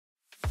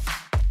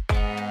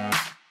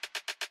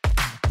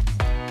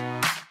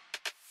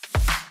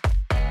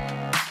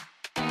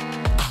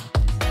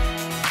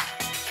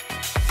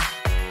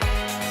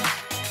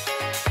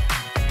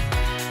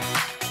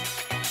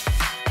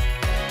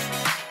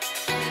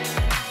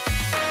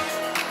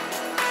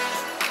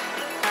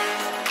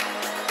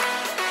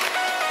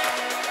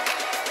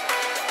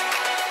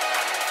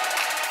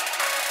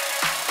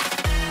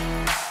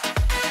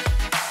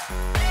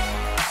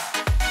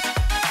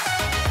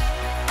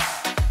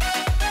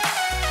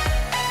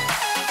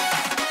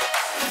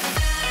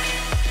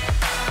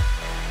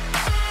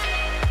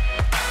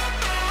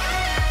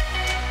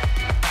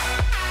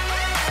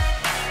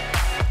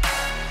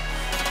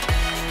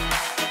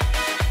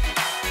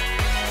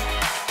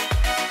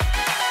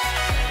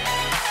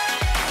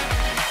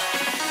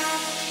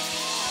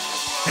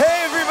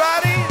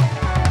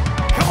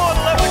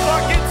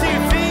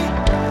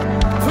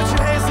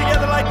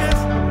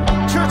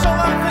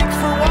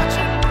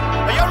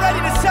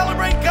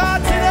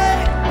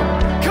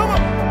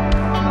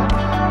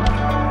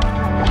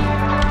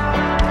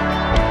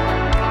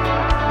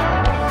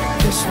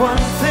one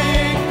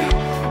thing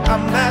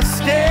I'm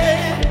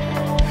asking,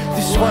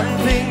 this one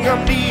thing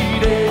I'm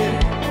needing.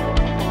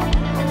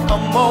 A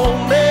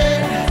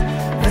moment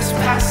that's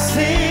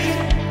passing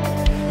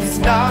is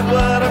not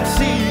what I'm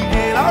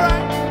seeking.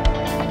 Alright,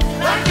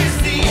 like it's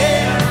the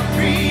air I'm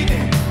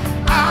breathing.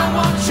 I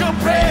want your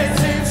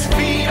presence,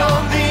 feet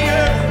on the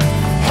earth,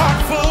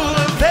 heart full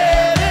of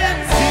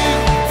empty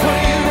for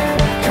you.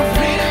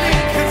 Completely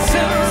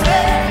consumes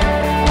me.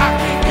 I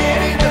can't get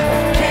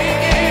enough, can't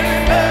get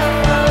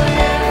enough of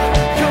you.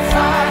 Your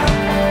fire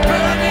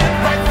burning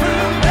right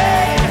through me.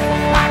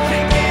 I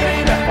can't get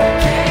enough,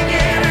 can't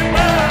get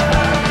enough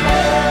of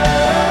you.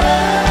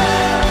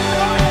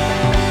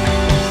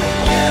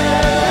 Can't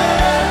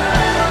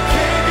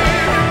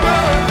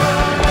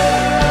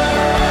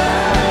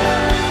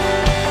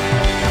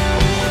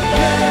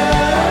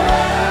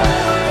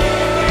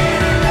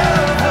get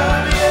enough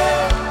of you.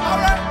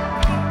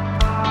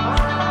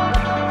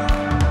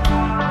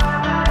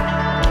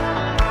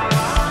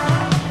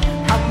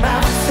 I'm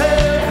after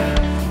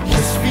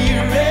your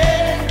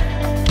spirit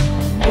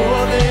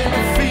more than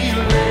a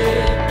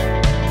feeling.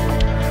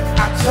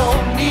 I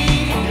don't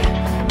need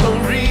no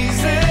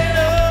reason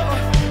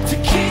to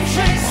keep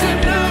chasing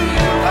who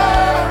you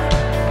are.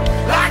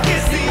 Like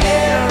it's the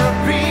air I'm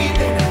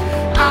breathing.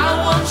 I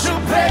want your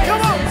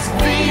presence,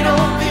 feet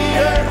on the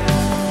earth,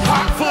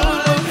 heart full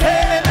of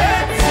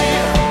empty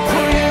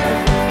for you.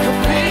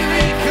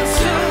 Completely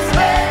consumes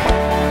me.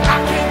 I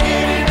can't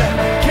get enough,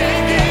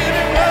 can't get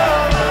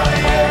enough of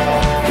you.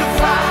 Your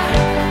fire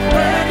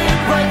burning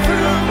right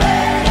through me.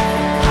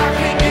 I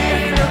can't get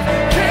enough,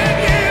 can't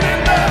get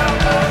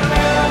enough of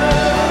you.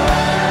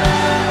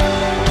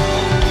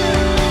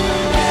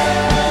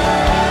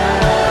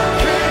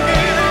 Can't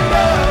get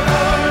enough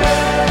of you.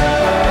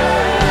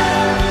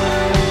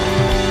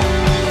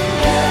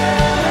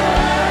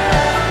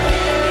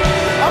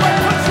 All right,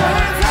 put your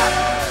hands up.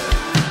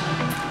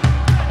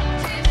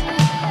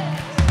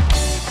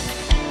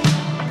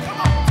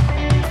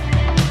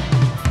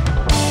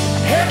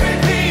 Every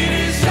beat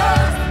is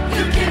yours,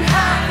 you can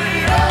have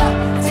it all.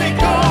 Take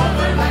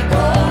over like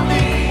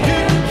only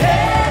you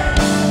can.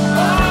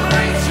 All I'm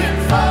reaching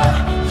for,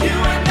 you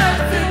and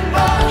nothing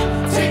more.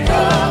 Take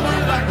over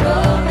like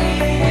only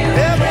you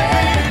can.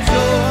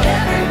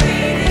 Every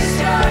beat is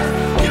yours,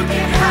 you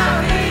can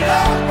have it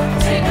all.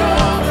 Take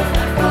over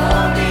like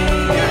only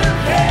you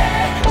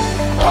can.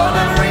 All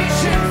I'm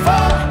reaching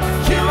for,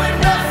 you and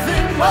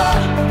nothing more.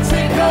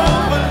 Take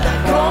over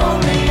like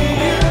only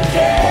you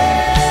can.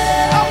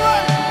 All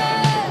right.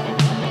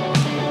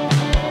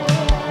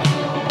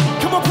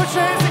 Come on, put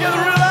your hands together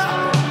real loud.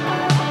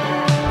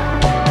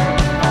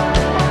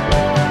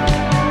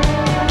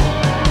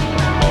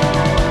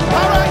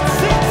 All right,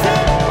 sing,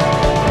 sing.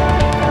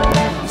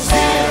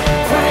 See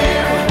for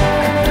you,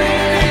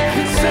 completely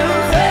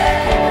consumes me.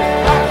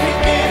 I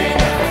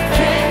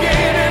can't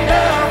get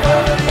enough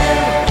of you.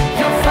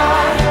 Your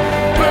fire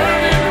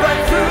burning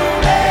right through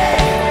me.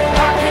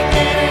 I can't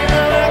get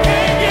enough of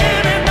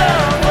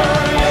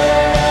you.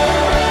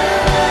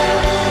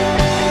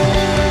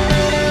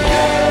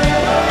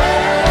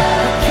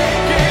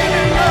 Can't get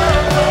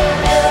enough of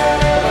you.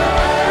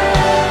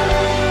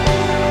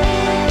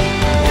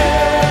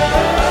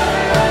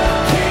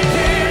 Can't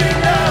get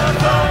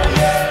enough of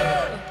you.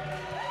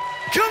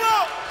 Come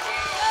on.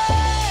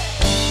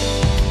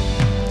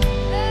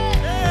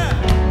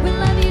 We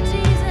love you,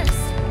 Jesus.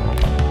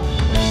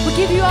 We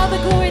give you all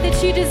the glory that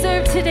you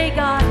deserve today,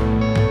 God.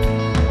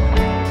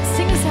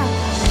 Sing us out.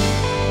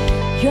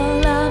 Your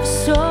love's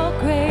so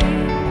great,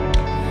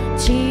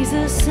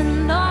 Jesus,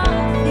 and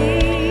all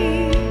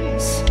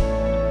these.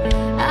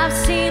 I've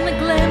seen the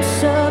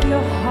glimpse of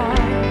your heart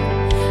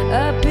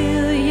a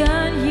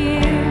billion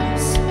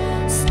years.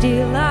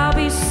 Still, I'll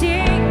be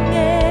singing.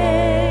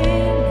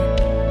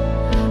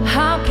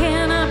 How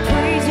can I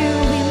praise you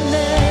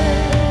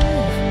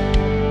enough?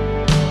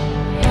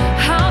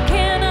 How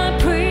can I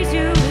praise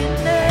you enough?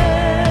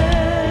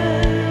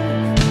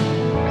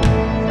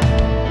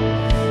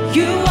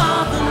 You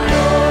are the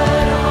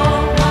Lord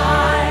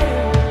Almighty,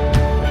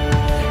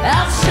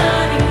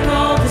 outshining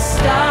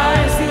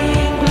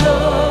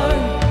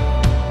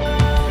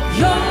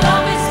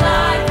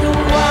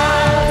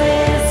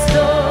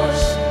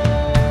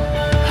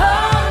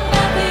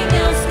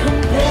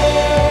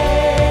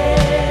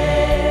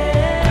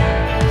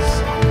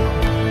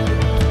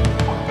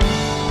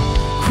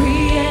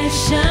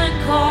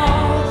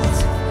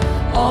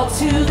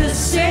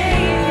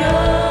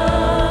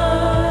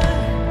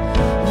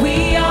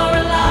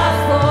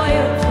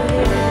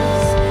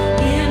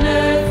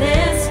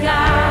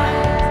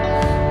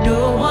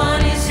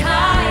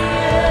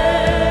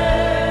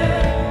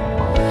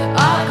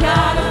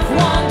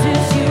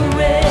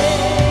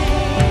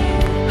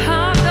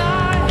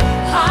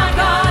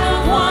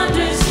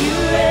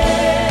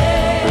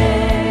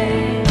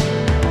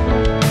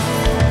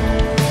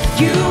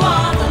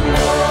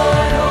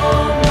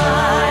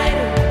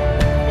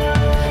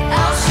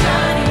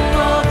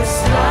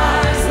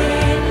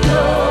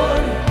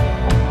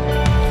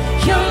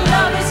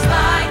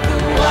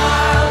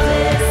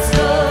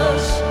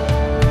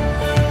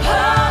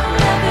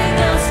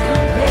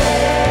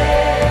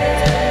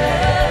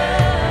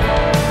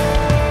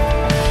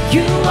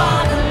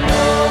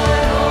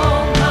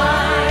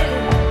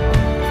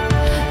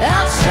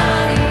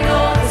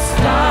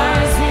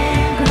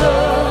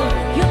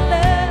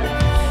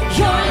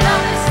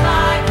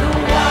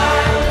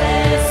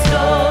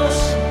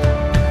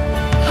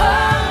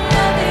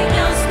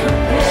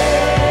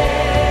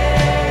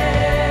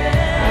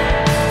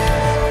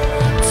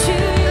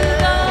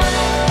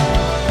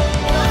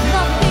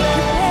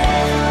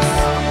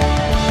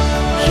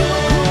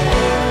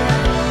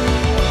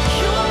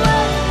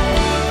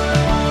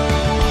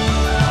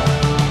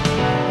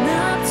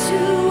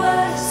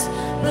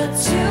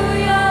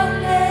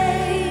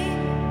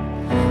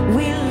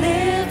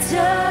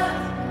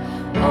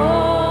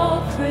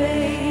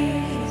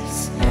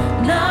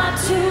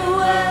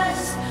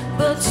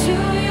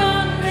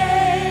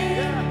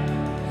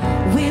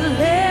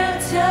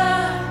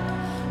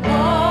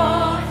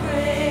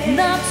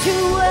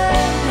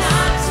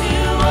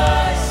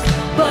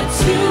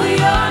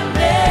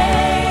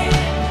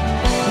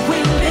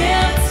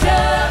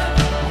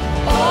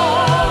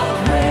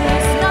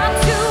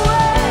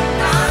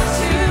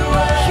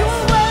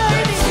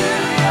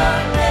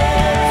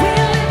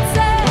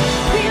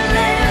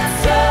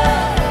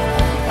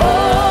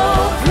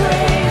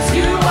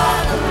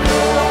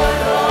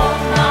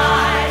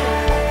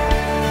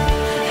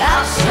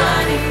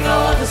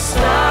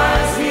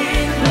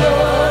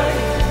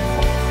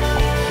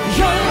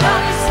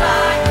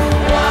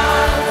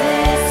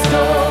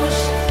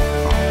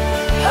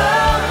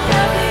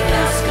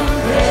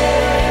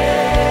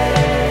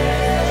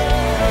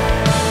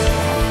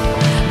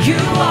You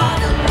are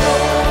the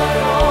Lord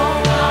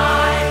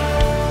Almighty,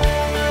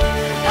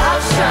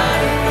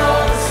 outshining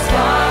all the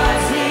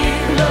stars in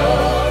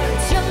glory.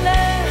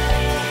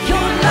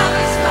 Your love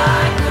is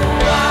like the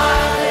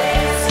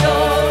wildest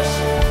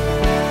ocean.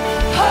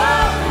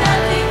 Oh,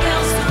 nothing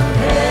else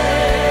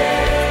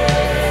compares.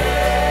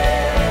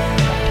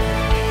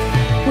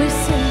 We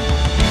sing,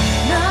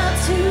 not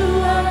to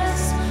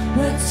us,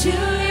 but to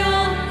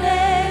your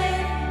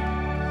name.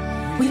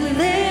 We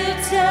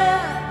lift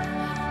up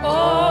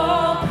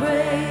all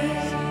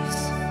praise,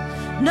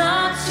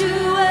 not to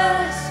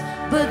us,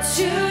 but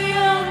to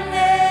your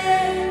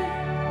name.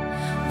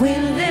 We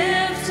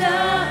lift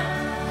up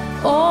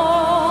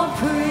all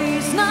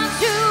praise, not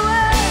to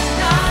us,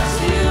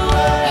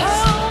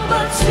 oh,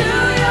 but to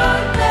your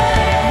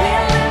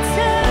name.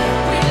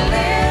 We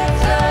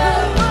lift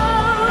up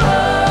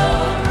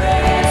all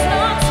praise,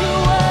 not to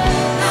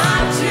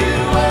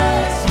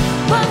us,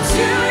 but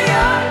to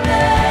your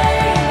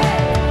name.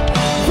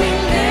 We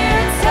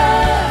lift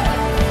up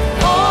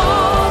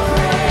all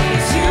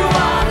praise. You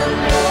are the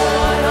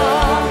Lord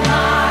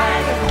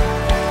Almighty,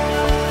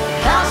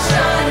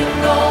 outshining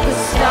all the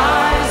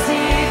stars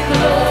in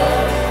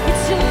glory.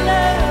 It's your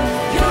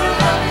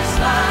love is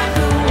like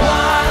the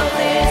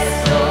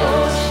wildest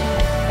ocean.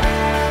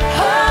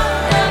 Oh,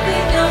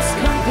 nothing else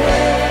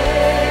compares.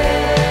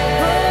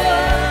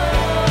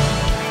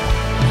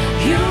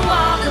 You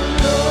are the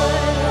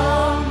Lord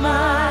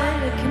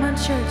Almighty. Come on,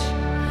 church.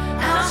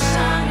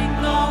 Outshining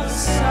all the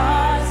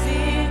stars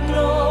in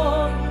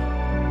glory.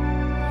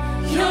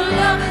 Your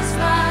love is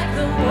like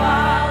the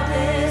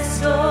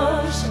wildest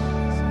ocean.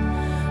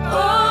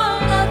 Oh,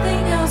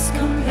 nothing else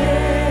compares.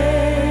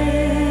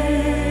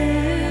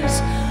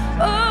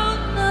 Oh,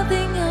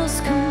 nothing else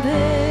compares.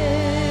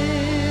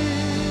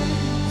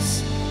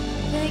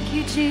 Thank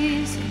you,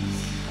 Jesus.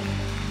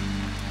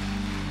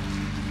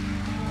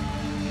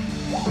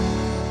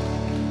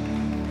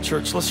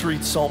 Church, let's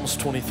read Psalms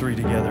 23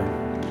 together.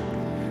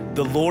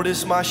 The Lord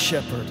is my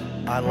shepherd,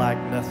 I lack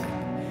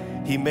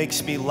nothing. He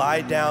makes me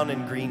lie down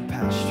in green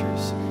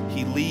pastures.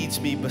 He leads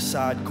me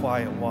beside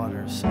quiet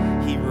waters.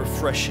 He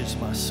refreshes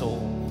my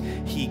soul.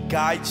 He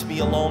guides me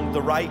along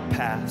the right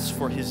paths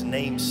for his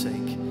name's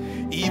sake.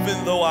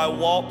 Even though I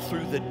walk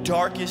through the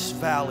darkest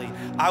valley,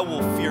 I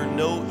will fear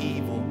no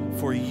evil,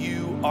 for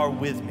you are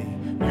with me,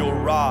 your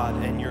rod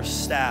and your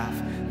staff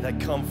that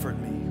comfort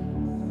me.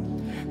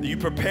 You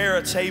prepare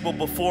a table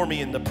before me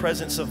in the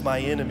presence of my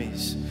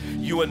enemies.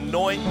 You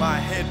anoint my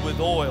head with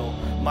oil.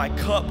 My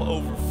cup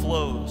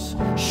overflows.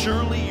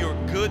 Surely your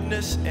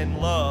goodness and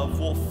love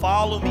will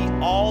follow me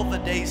all the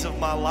days of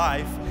my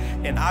life,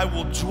 and I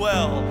will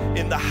dwell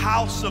in the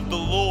house of the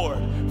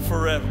Lord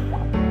forever.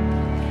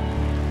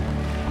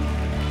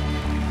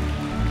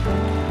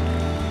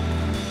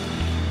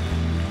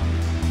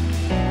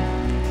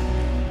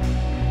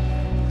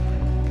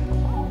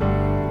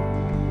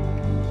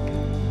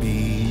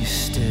 Be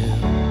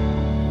still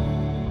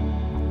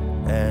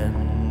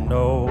and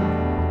know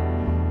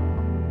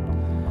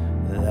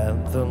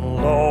that the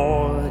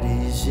Lord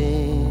is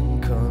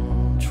in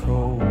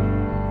control.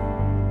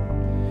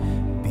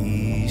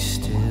 Be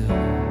still,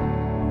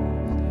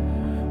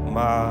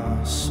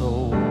 my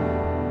soul.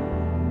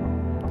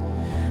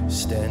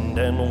 Stand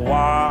and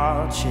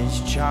watch as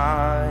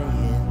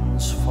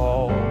giants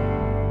fall.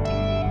 I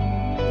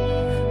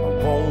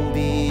won't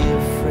be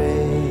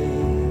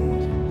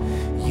afraid.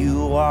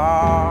 You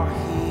are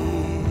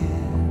here.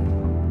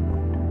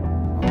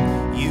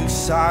 You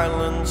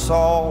silence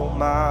all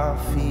my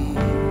fear.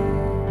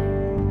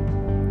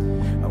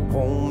 I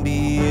won't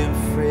be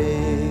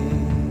afraid.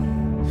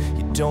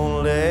 You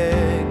don't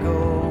let go.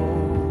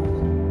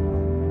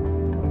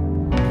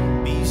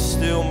 Be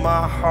still,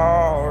 my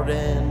heart,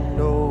 and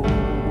know.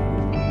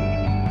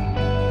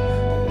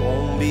 I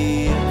won't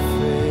be afraid.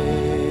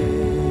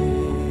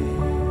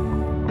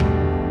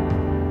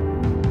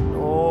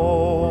 No,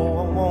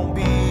 I won't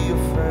be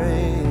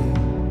afraid.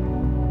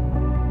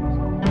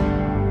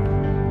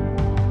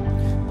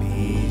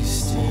 Be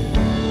still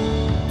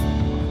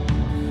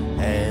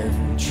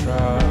and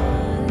trust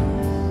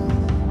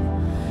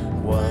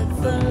what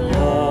the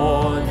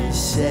Lord has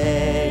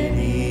said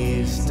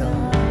is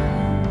done.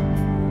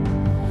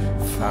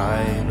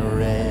 Find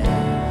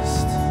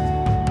rest,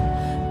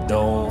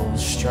 don't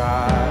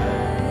strive.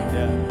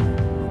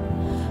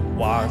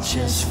 Watch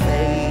as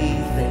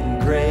faith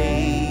and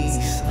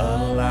grace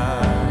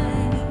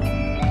align.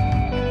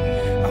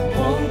 I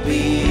won't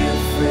be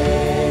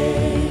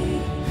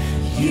afraid.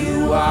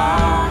 You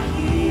are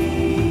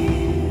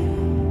here.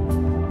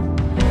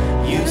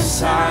 You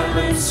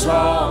silence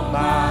all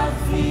my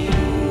fear.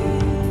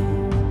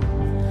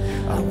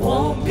 I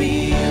won't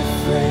be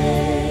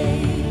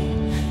afraid.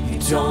 You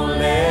don't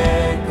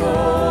let go.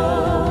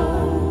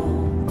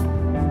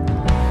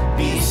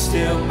 Be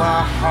still,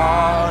 my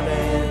heart,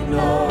 and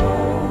know.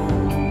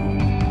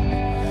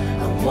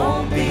 I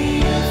won't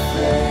be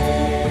afraid.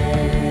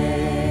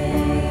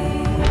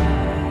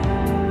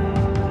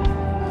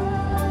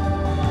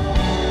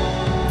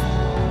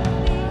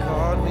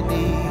 God, we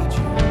need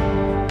you.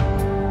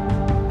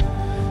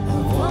 I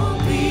won't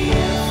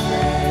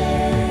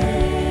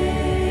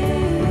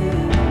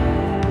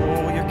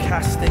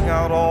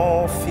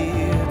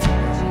fear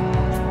tonight.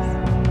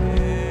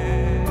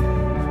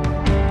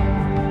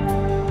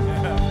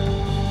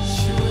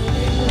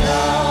 Surely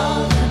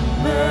love and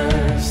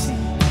mercy,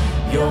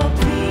 your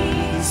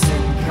peace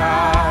and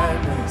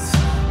kindness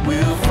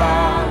will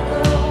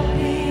follow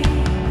me,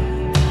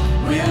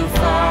 will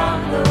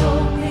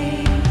follow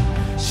me.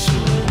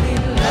 Surely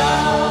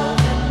love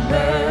and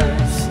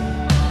mercy,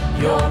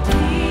 your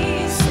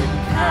peace and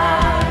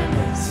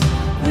kindness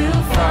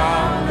will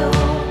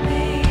follow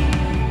me,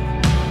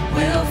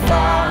 will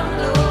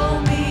follow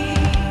me.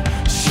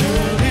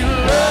 Surely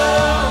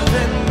love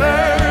and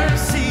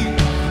mercy,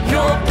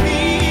 your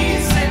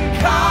peace and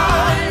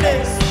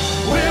kindness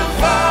will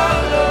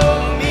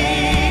follow me,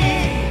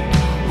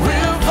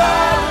 will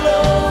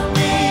follow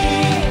me.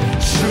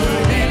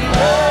 Surely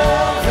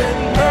love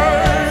and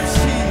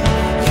mercy,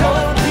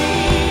 your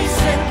peace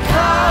and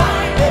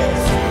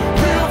kindness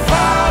will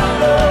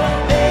follow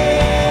me,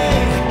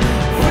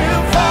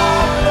 will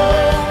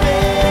follow me.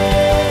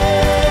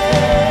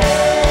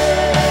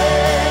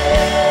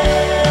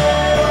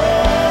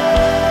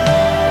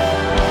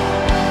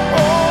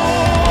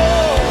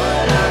 Your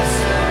love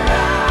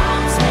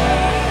surrounds me.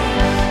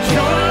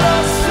 Your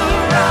love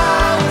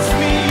surrounds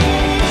me.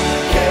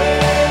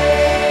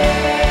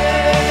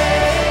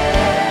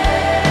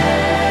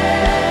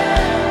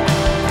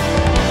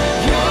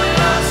 Your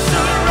love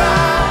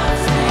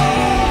surrounds me.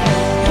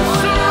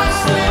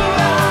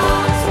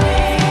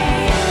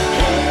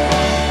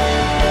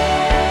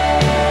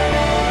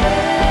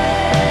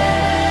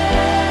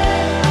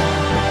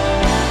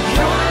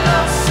 Your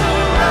love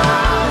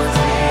surrounds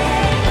me.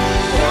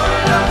 Your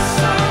love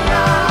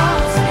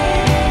surrounds me.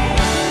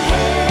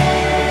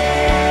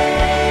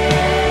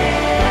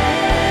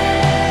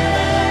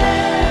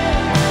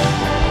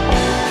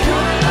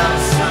 Your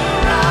love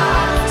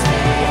surrounds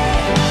me.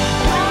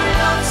 Your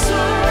love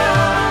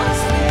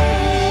surrounds me.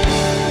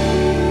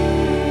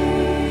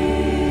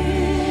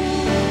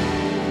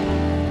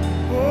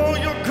 Oh,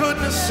 your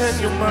goodness and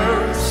your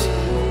mercy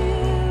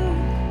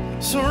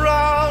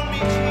surround me,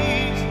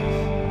 Jesus.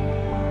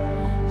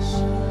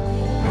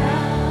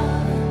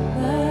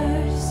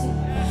 Mercy,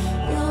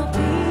 your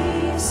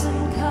peace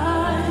and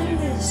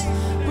kindness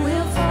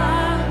will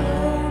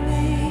follow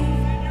me,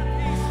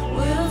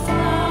 will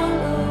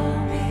follow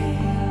me.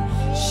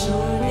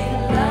 Surely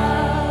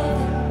love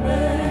and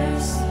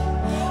mercy,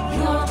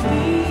 your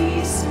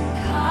peace and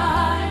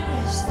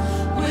kindness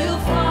will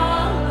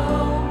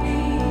follow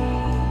me,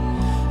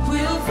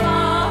 will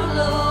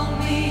follow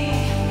me.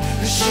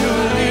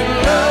 Surely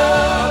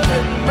love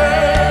and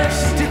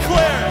mercy,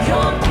 declare,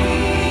 Your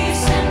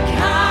peace and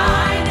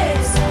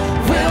kindness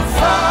will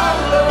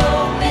follow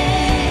me,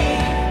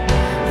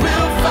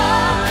 will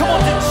follow. Come on,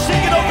 then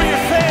sing it over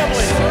your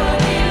family.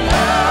 surely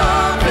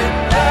Love and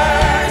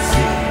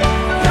mercy,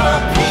 your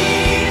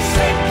peace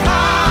and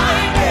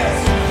kindness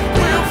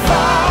will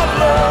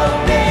follow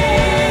me,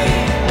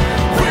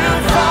 will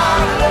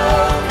follow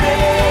me.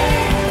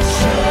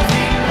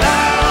 Surely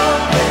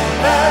love and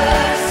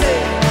mercy,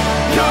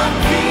 your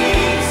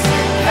peace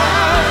and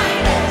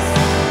kindness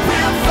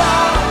will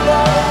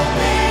follow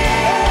me,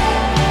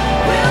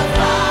 will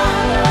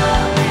follow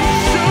me.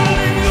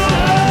 Surely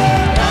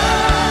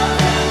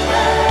love and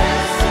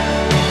mercy,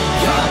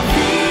 your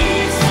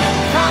peace and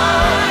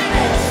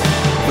kindness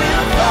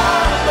will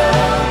follow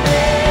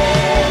me,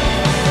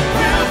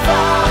 will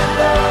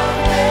follow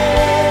me.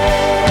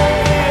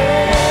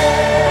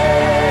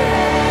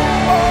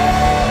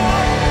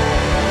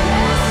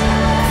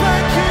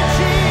 Thank you,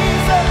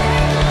 Jesus.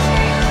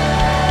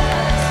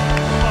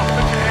 Come on,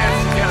 put your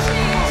hands together.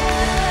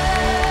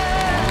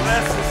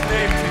 Bless his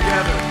name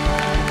together.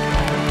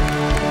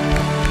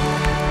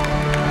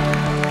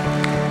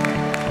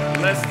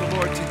 Bless the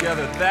Lord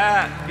together.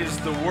 That is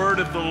the word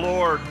of the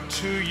Lord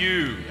to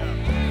you.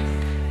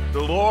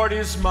 The Lord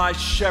is my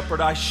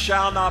shepherd, I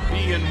shall not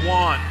be in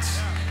want.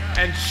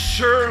 And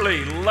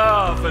surely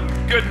love and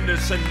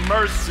goodness and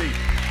mercy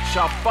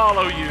shall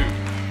follow you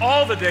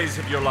all the days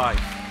of your life.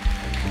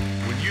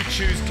 When you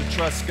choose to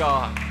trust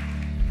God,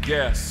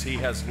 yes, he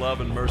has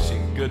love and mercy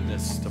and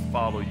goodness to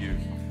follow you.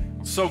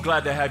 So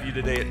glad to have you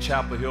today at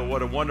Chapel Hill.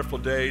 What a wonderful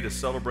day to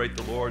celebrate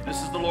the Lord.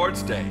 This is the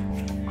Lord's day,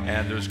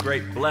 and there's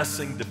great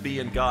blessing to be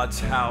in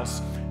God's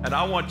house. And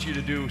I want you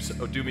to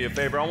do me a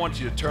favor. I want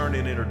you to turn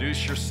and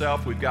introduce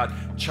yourself. We've got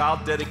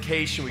child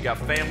dedication. We got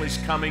families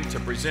coming to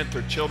present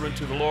their children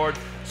to the Lord,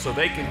 so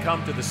they can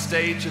come to the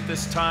stage at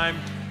this time.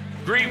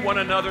 Greet one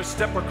another,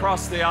 step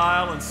across the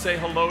aisle, and say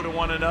hello to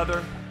one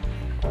another.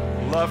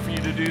 Love for you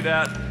to do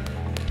that.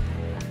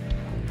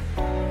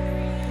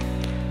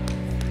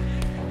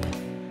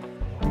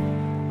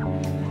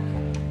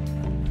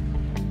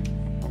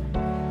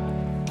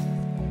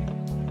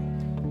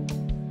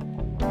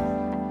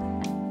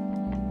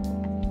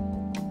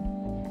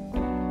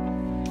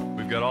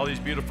 We've got all these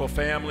beautiful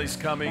families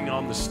coming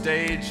on the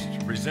stage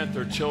to present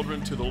their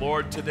children to the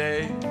Lord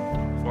today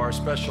for our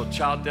special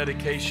child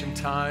dedication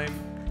time.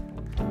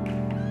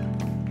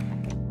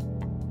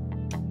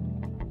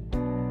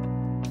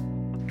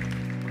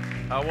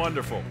 How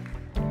wonderful.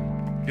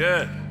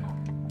 Good.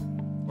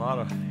 lot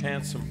of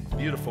handsome,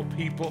 beautiful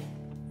people.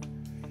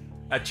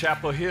 At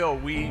Chapel Hill,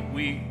 we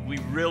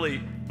really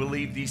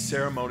believe these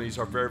ceremonies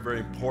are very, very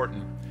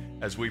important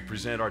as we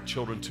present our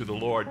children to the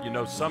Lord. You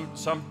know,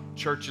 some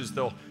churches,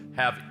 they'll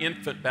have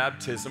infant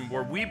baptism,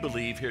 where we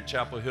believe here at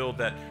Chapel Hill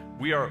that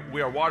we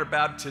are water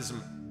baptized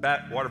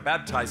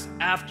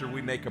after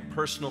we make a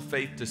personal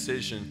faith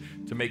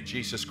decision to make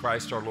Jesus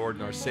Christ our Lord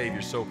and our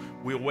Savior. So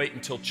we'll wait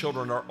until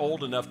children are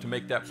old enough to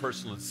make that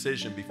personal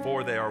decision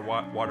before they are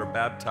water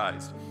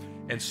baptized.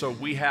 And so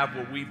we have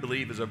what we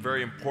believe is a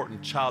very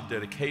important child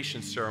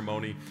dedication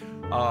ceremony.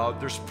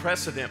 There's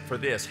precedent for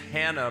this.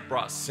 Hannah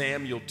brought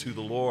Samuel to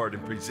the Lord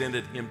and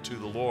presented him to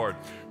the Lord.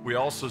 We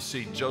also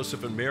see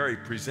Joseph and Mary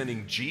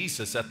presenting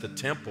Jesus at the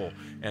temple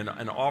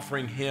and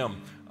offering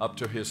him up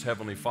to his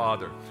heavenly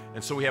Father.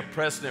 And so we have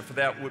precedent for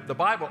that. The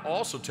Bible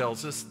also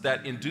tells us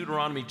that in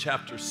Deuteronomy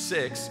chapter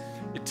 6,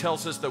 it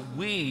tells us that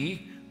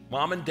we,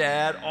 Mom and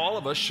Dad, all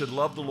of us should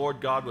love the Lord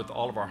God with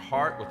all of our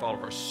heart, with all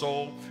of our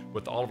soul,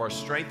 with all of our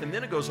strength. And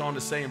then it goes on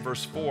to say in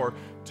verse 4,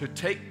 to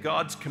take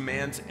God's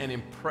commands and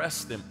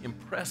impress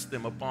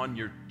them upon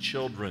your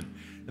children.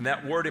 And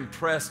that word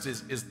impressed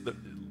is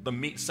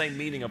the same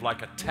meaning of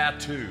like a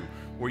tattoo,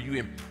 where you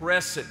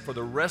impress it for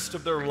the rest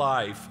of their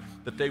life,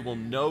 that they will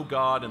know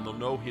God and they'll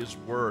know His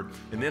Word.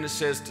 And then it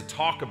says to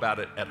talk about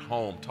it at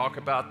home. Talk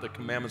about the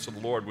commandments of the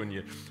Lord when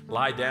you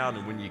lie down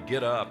and when you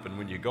get up and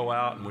when you go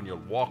out and when you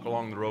walk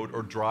along the road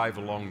or drive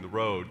along the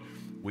road.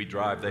 We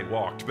drive, they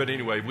walked. But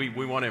anyway,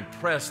 we want to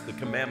impress the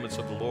commandments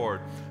of the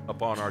Lord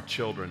upon our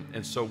children.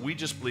 And so we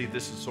just believe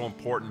this is so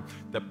important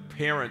that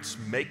parents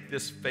make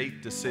this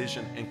faith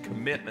decision and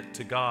commitment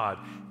to God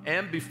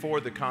and before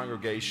the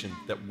congregation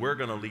that we're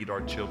going to lead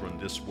our children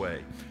this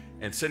way.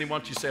 And Cindy, why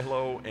don't you say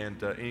hello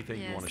and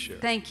anything you want to share?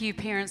 Thank you,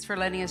 parents, for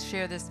letting us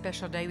share this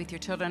special day with your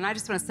children. And I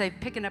just want to say,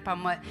 picking up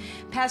on what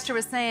Pastor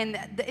was saying,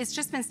 it's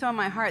just been so on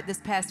my heart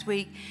this past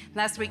week.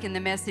 Last week in the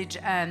message,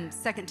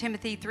 2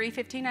 Timothy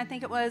 3:15, I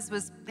think it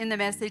was in the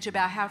message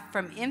about how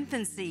from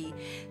infancy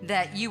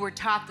that you were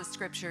taught the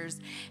scriptures.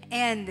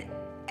 And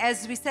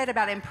as we said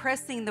about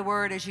impressing the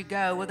word as you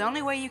go, well, the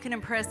only way you can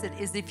impress it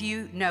is if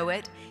you know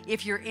it,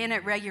 if you're in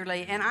it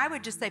regularly. And I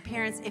would just say,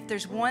 parents, if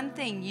there's one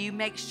thing you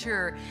make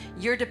sure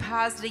you're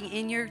depositing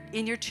in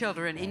your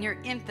children, in your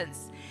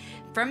infants,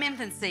 from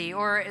infancy,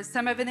 or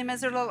some of them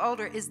as they're a little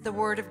older, is the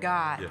Word of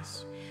God.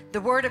 Yes. The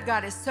Word of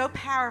God is so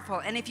powerful.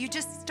 And if you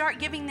just start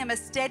giving them a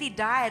steady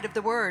diet of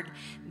the Word,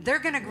 they're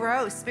going to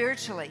grow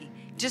spiritually.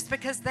 Just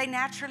because they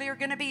naturally are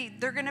going to be,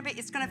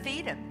 it's going to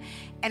feed them.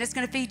 And it's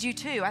going to feed you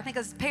too. I think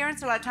as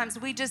parents, a lot of times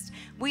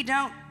we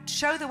don't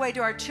show the way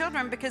to our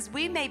children because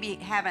we maybe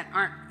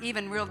aren't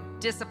even real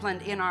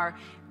disciplined in our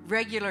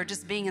regular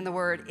just being in the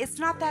Word. It's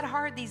not that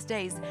hard these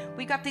days.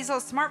 We got these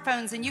little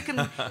smartphones and you can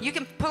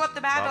pull up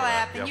the Bible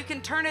app and you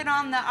can turn it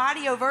on the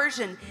audio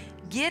version.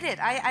 Get it.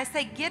 I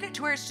say get it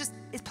to where it's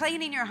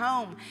playing in your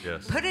home.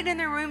 Yes. Put it in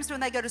their rooms when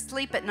they go to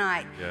sleep at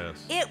night.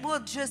 Yes. It will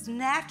just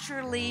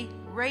naturally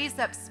raise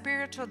up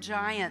spiritual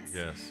giants.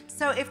 Yes.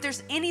 So if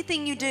there's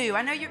anything you do,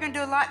 I know you're going to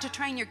do a lot to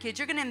train your kids.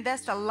 You're going to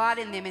invest a lot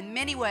in them in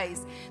many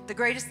ways. The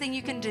greatest thing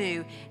you can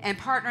do, and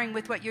partnering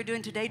with what you're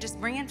doing today, just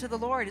bring them to the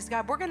Lord. Is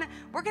God, we're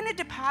going to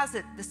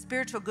deposit the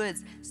spiritual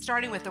goods,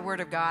 starting with the Word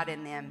of God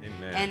in them.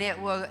 Amen. And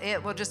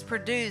it will just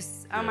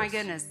produce, oh my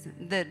goodness,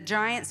 the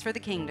giants for the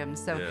kingdom.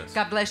 So Yes.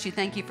 God bless you.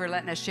 Thank you for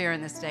letting us share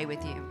in this day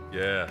with you.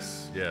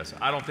 Yes, yes.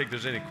 I don't think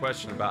there's any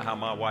question about how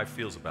my wife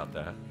feels about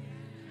that.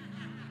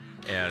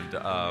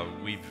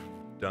 And we've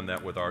done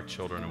that with our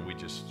children, and we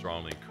just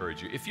strongly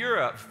encourage you. If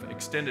you're an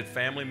extended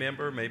family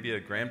member, maybe a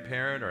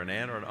grandparent or an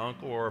aunt or an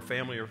uncle or a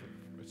family or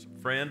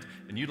friend,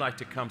 and you'd like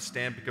to come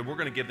stand, because we're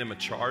going to give them a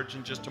charge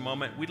in just a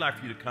moment. We'd like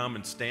for you to come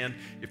and stand.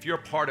 If you're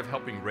a part of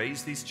helping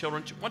raise these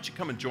children, why don't you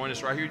come and join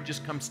us right here? You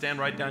just come stand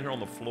right down here on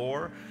the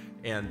floor,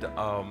 and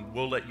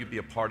we'll let you be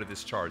a part of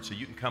this charge. So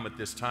you can come at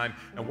this time.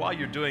 And while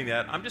you're doing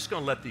that, I'm just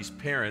going to let these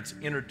parents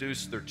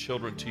introduce their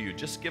children to you.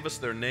 Just give us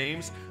their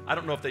names. I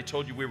don't know if they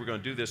told you we were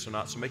going to do this or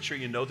not, so make sure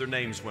you know their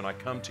names when I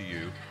come to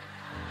you.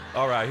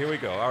 All right, here we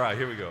go. All right,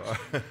 here we go.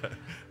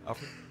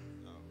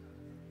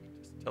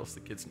 Just tell us the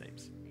kids'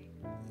 names.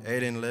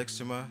 Aiden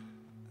Lexima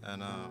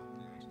and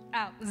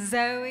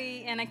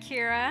Zoe and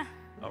Akira.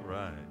 All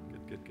right,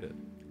 good.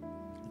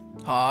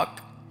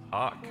 Hawk.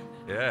 Hawk,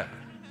 yeah.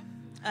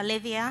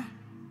 Olivia.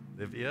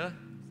 Olivia,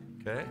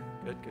 okay,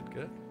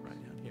 good.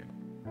 Right down here.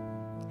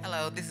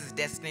 Hello, this is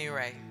Destiny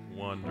Ray.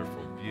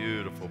 Wonderful,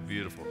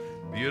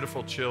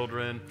 beautiful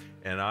children.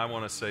 And I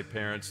want to say,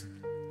 parents,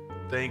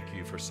 thank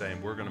you for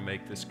saying we're going to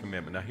make this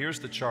commitment. Now, here's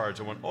the charge.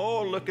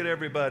 Look at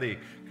everybody.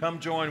 Come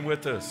join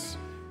with us.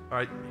 All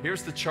right,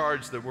 here's the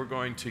charge that we're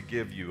going to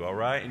give you, all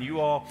right? And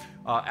you all,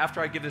 after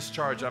I give this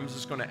charge, I'm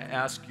just going to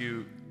ask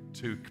you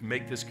to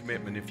make this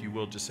commitment. If you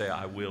will, just say,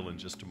 I will, in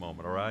just a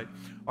moment, all right?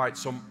 All right,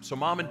 so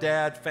mom and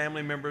dad,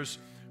 family members,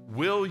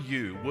 will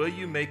you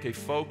make a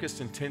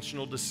focused,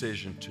 intentional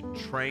decision to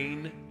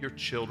train your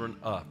children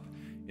up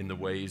in the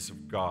ways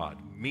of God?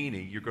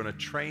 meaning you're going to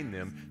train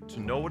them to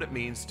know what it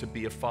means to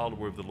be a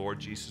follower of the Lord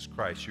Jesus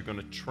Christ. You're going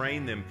to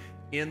train them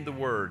in the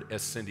Word,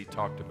 as Cindy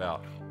talked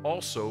about.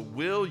 Also,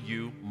 will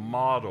you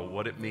model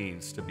what it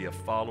means to be a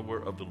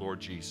follower of the Lord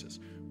Jesus?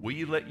 Will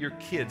you let your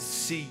kids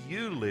see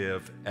you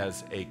live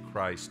as a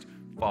Christ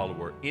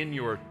follower in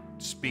your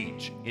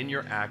speech, in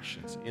your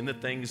actions, in the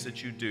things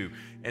that you do?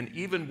 And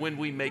even when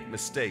we make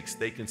mistakes,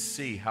 they can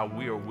see how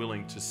we are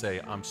willing to say,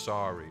 I'm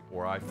sorry,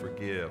 or I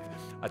forgive.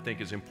 I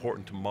think it's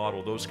important to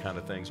model those kind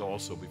of things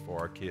also before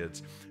our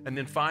kids. And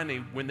then finally,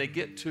 when they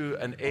get to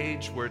an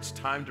age where it's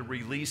time to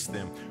release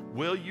them,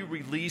 will you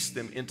release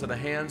them into the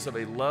hands of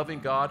a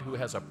loving God who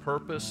has a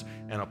purpose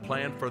and a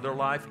plan for their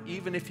life,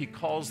 even if He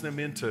calls them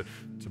into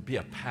to be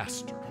a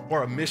pastor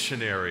or a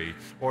missionary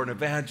or an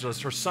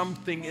evangelist or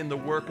something in the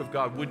work of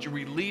God? Would you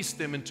release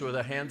them into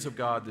the hands of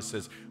God that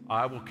says,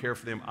 I will care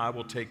for them, I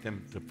will take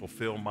them to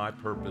fulfill my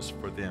purpose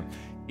for them?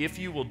 If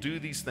you will do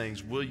these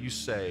things, will you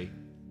say,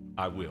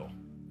 I will?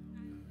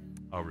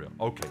 I will.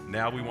 Okay,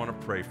 now we want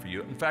to pray for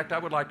you. In fact, I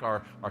would like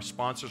our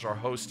sponsors, our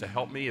hosts, to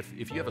help me.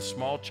 If you have a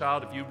small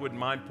child, if you wouldn't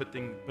mind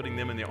putting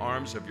them in the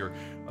arms of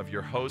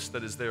your host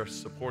that is there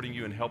supporting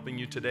you and helping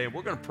you today. And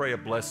we're going to pray a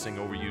blessing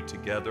over you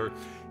together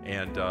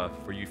and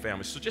for you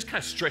families. So just kind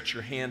of stretch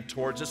your hand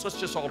towards us. Let's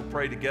just all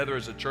pray together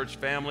as a church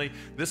family.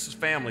 This is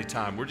family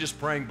time. We're just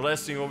praying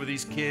blessing over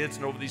these kids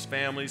and over these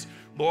families.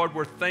 Lord,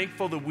 we're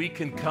thankful that we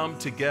can come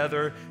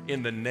together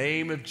in the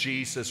name of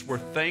Jesus. We're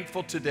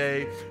thankful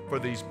today for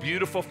these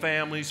beautiful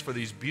families, for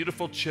these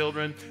beautiful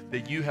children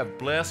that you have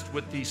blessed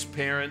with these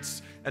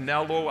parents. And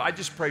now, Lord, I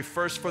just pray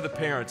first for the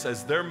parents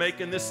as they're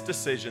making this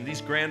decision, these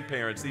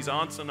grandparents, these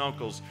aunts and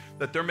uncles,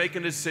 that they're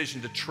making a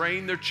decision to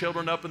train their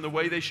children up in the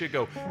way they should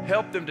go.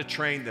 Help them to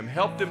train them.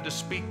 Help them to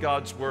speak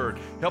God's word.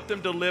 Help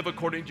them to live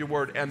according to your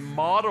word and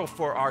model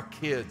for our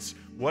kids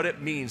what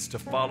it means to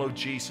follow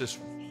Jesus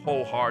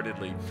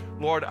wholeheartedly.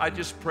 Lord, I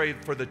just pray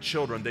for the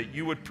children that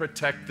you would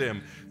protect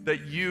them,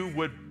 that you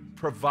would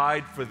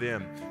provide for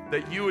them,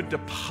 that you would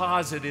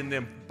deposit in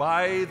them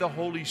by the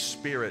Holy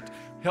Spirit.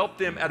 Help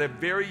them at a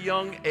very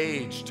young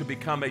age to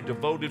become a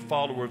devoted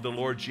follower of the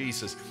Lord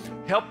Jesus.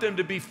 Help them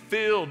to be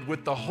filled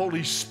with the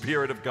Holy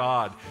Spirit of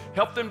God.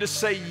 Help them to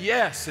say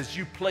yes as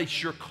you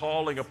place your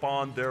calling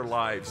upon their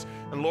lives.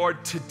 And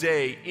Lord,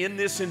 today, in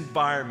this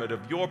environment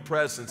of your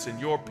presence and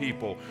your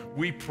people,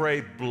 we pray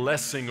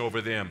blessing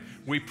over them.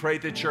 We pray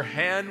that your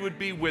hand would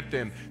be with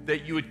them,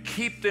 that you would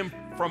keep them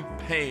from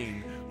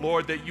pain.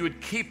 Lord, that you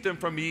would keep them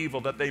from evil,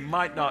 that they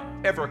might not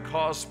ever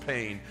cause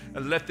pain,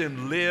 and let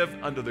them live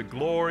under the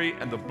glory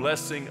and the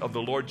blessing of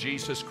the Lord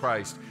Jesus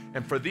Christ.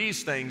 And for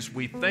these things,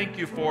 we thank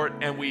you for it,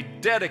 and we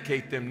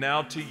dedicate them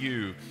now to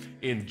you.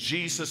 In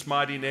Jesus'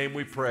 mighty name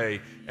we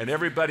pray. And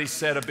everybody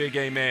said a big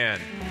amen.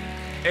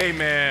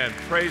 Amen.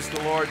 Praise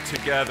the Lord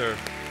together.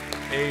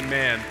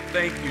 Amen.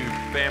 Thank you,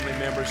 family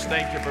members.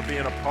 Thank you for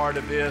being a part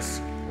of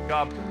this.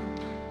 God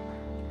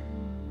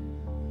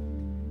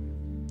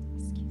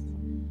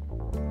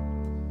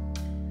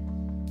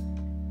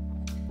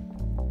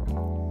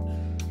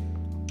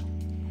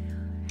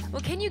Well,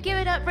 can you give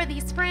it up for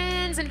these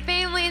friends and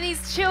family and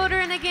these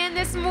children again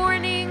this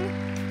morning?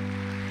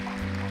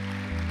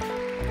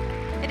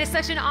 It is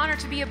such an honor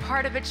to be a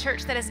part of a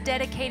church that is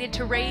dedicated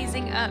to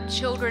raising up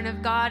children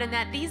of God, and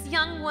that these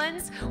young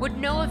ones would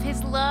know of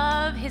His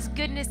love, His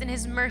goodness, and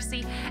His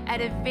mercy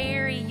at a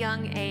very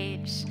young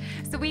age.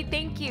 So we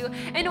thank you.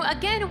 And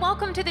again,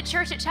 welcome to the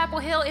church at Chapel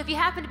Hill. If you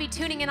happen to be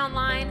tuning in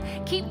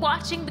online, keep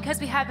watching because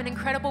we have an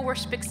incredible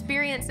worship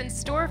experience in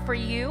store for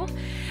you.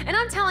 And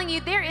I'm telling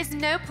you, there is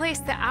no place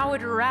that I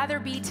would rather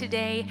be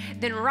today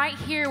than right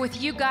here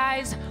with you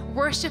guys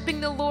worshiping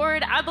the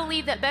Lord. I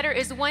believe that better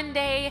is one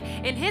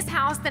day in His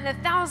house than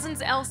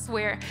 1,000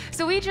 elsewhere.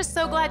 So we're just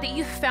so glad that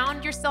you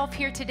found yourself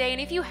here today. And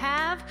if you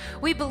have,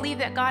 we believe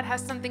that God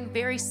has something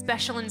very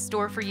special in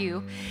store for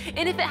you.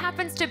 And if it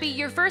happens to be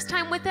your first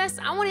time with us,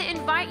 I want to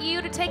invite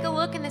you to take a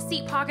look in the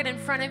seat pocket in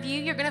front of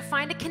you. You're going to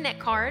find a Connect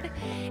card.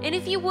 And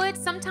if you would,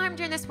 sometime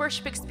during this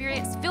worship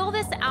experience, fill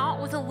this out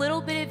with a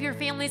little bit of your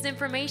family's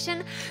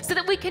information so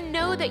that we can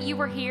know that you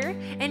were here.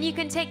 And you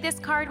can take this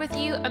card with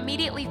you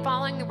immediately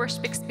following the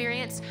worship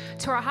experience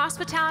to our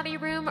hospitality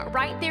room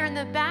right there in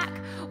the back.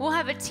 We'll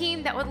have a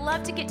team that would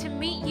love to get to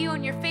meet you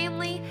and your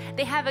family.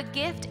 They have a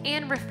gift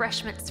and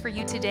refreshments for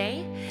you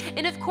today.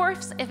 And of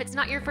course, if it's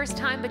not your first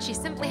time, but you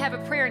simply have a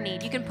prayer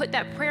need, you can put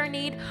that prayer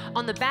need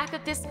on the back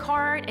of this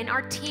card, and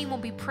our team will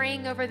be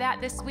praying over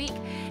that this week.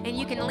 And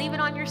you can leave it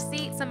on your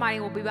seat. Somebody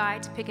will be by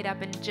to pick it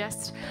up in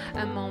just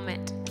a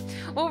moment.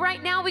 Well,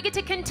 right now we get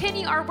to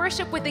continue our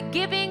worship with the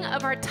giving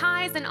of our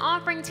tithes and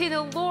offering to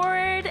the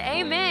Lord.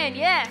 Amen.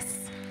 Yes.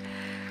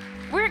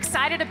 We're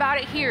excited about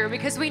it here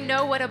because we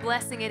know what a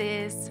blessing it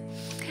is.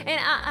 And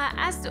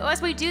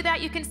as we do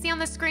that, you can see on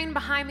the screen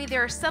behind me,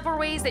 there are several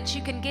ways that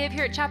you can give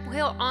here at Chapel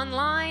Hill: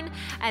 online,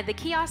 at the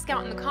kiosk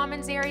out in the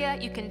Commons area.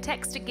 You can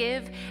text to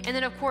give, and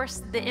then of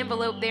course the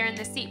envelope there in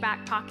the seat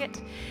back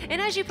pocket.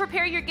 And as you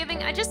prepare your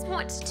giving, I just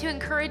want to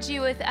encourage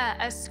you with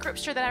a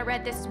scripture that I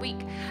read this week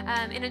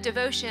in a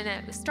devotion.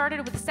 It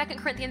started with 2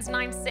 Corinthians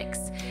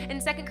 9:6.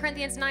 And 2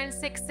 Corinthians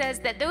 9:6 says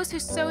that those who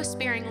sow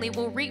sparingly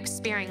will reap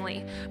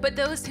sparingly, but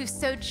those who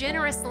sow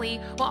generously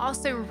will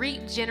also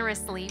reap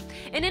generously.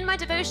 And in my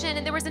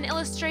devotion, there was an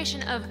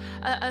illustration of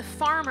a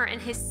farmer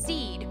and his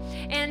seed.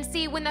 And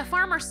see, when the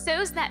farmer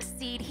sows that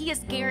seed, he is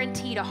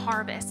guaranteed a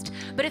harvest.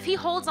 But if he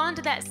holds on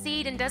to that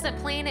seed and doesn't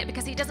plant it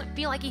because he doesn't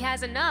feel like he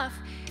has enough,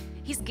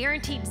 he's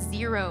guaranteed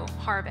zero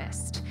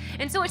harvest.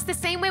 And so it's the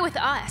same way with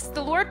us.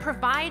 The Lord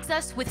provides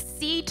us with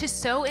seed to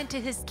sow into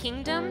his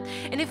kingdom.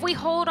 And if we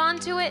hold on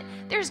to it,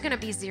 there's going to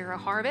be zero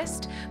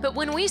harvest. But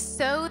when we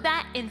sow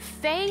that in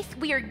faith,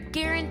 we are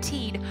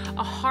guaranteed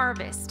a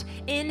harvest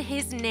in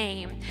his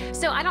name.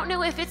 So I don't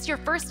know if it's your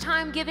first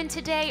time giving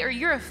today or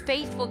you're a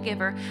faithful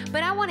giver,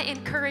 but I want to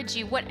encourage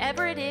you,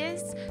 whatever it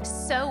is,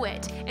 sow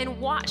it and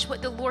watch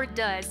what the Lord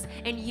does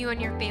in you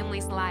and your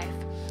family's life.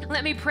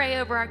 Let me pray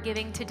over our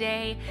giving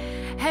today.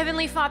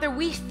 Heavenly Father,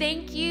 we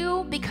thank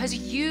you because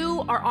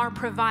you are our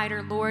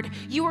provider, Lord.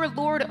 You are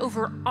Lord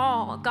over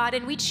all, God,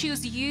 and we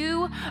choose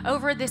you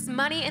over this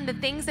money and the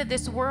things of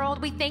this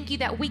world. We thank you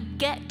that we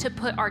get to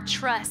put our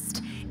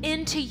trust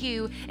into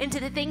you, into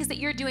the things that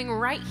you're doing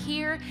right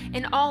here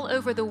and all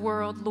over the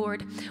world,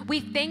 Lord. We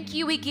thank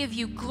you, we give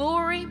you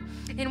glory,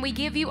 and we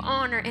give you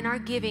honor in our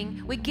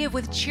giving. We give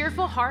with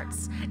cheerful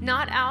hearts,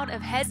 not out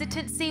of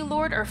hesitancy,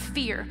 Lord, or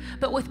fear,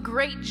 but with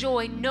great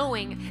joy,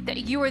 knowing that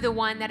you are the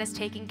one that is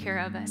taking care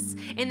of us.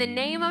 In the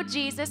name of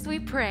Jesus, we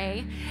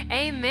pray.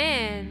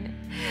 Amen.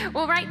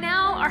 Well, right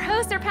now, our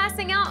hosts are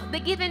passing out the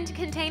given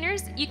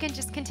containers. You can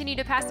just continue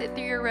to pass it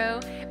through your row.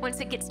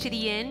 Once it gets to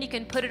the end, you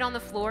can put it on the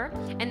floor,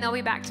 and they'll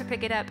be back to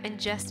pick it up in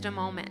just a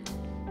moment.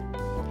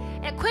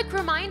 A quick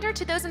reminder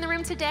to those in the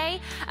room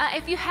today,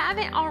 if you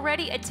haven't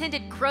already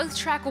attended Growth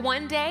Track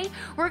one day,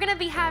 we're going to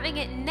be having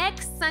it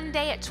next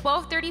Sunday at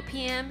 12:30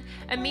 p.m.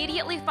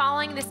 Immediately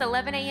following this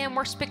 11 a.m.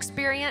 worship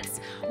experience,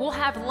 we'll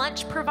have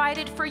lunch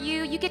provided for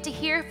you. You get to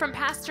hear from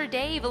Pastor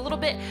Dave a little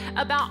bit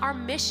about our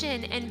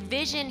mission and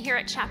vision here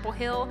at Chapel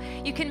Hill.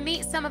 You can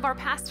meet some of our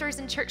pastors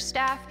and church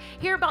staff,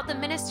 hear about the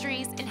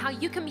ministries and how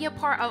you can be a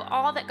part of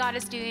all that God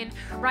is doing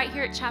right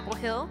here at Chapel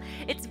Hill.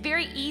 It's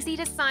very easy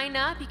to sign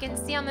up. You can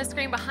see on the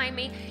screen behind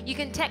me. You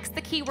can text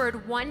the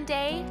keyword one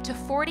day to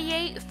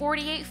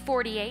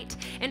 484848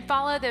 and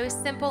follow those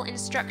simple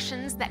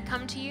instructions that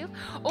come to you.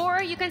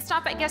 Or you can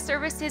stop at guest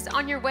services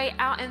on your way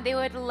out, and they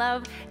would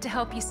love to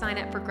help you sign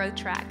up for Growth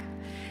Track.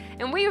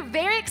 And we are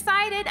very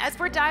excited as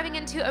we're diving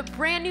into a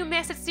brand new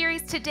message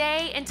series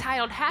today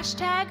entitled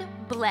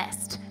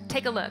 #Blessed.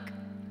 Take a look.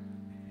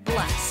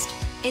 Blessed.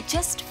 It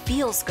just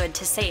feels good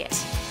to say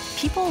it.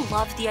 People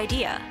love the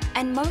idea,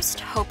 and most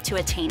hope to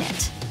attain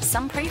it.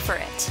 Some pray for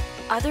it.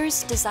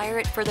 Others desire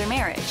it for their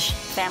marriage,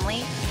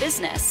 family,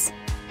 business.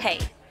 Hey,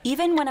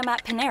 even when I'm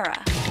at Panera.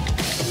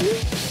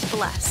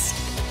 Blessed.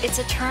 It's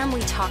a term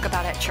we talk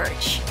about at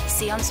church,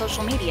 see on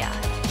social media,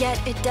 yet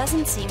it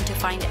doesn't seem to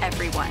find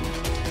everyone.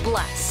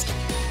 Blessed.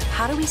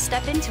 How do we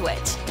step into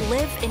it,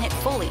 live in it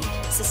fully,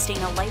 sustain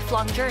a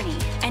lifelong journey,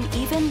 and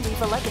even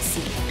leave a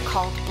legacy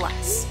called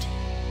blessed?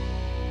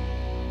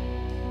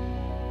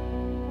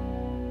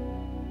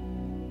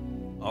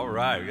 All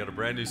right, we got a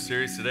brand new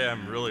series today.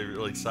 I'm really,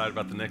 really excited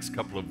about the next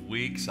couple of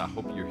weeks. I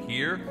hope you're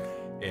here,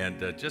 and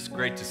just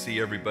great to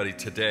see everybody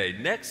today.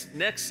 Next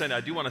Sunday,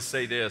 I do want to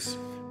say this.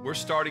 We're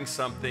starting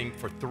something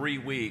for 3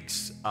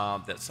 weeks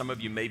that some of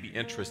you may be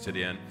interested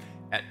in.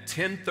 At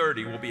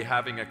 10:30, we'll be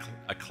having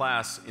a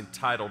class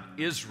entitled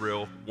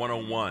Israel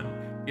 101.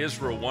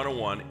 Israel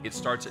 101. It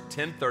starts at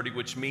 10:30,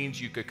 which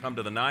means you could come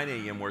to the 9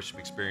 a.m. worship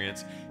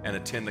experience and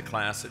attend the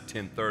class at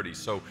 10:30.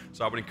 So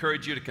I would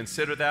encourage you to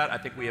consider that. I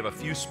think we have a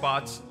few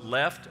spots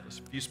left, a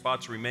few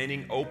spots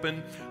remaining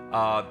open.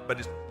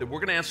 But we're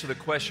going to answer the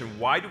question,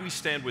 why do we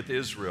stand with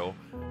Israel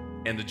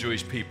and the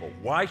Jewish people?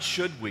 Why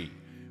should we?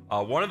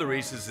 One of the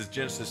reasons is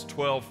Genesis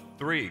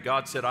 12:3.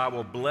 God said, I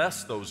will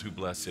bless those who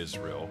bless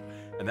Israel.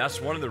 And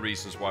that's one of the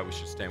reasons why we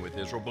should stand with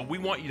Israel. But we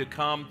want you to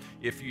come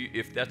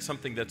if that's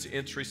something that's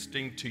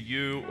interesting to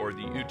you, or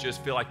that you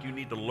just feel like you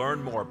need to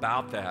learn more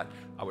about that.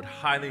 I would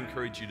highly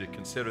encourage you to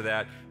consider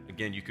that.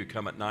 Again, you could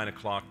come at 9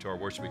 o'clock to our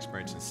worship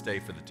experience and stay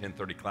for the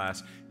 10:30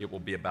 class. It will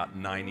be about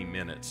 90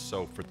 minutes.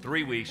 So for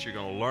 3 weeks, you're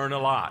going to learn a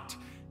lot.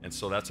 And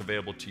so that's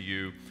available to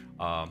you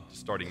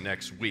starting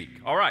next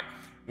week. All right,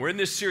 we're in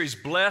this series,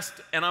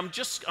 Blessed, and I'm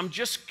just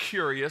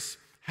curious.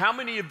 How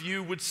many of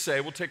you would say,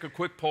 we'll take a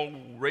quick poll,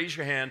 raise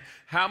your hand,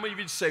 how many of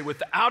you would say,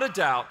 without a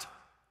doubt,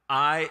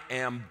 I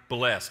am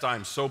blessed? I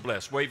am so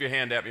blessed. Wave your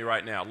hand at me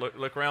right now.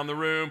 Look around the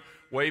room,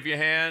 wave your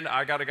hand.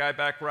 I got a guy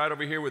back right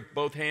over here with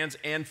both hands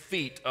and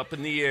feet up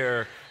in the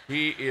air.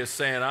 He is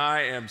saying,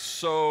 I am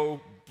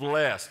so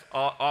blessed.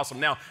 Awesome.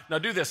 Now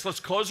do this. Let's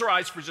close our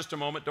eyes for just a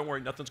moment. Don't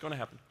worry, nothing's going to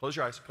happen. Close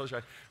your eyes. Close your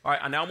eyes. All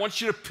right, now I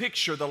want you to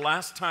picture the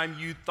last time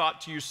you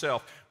thought to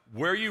yourself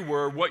where you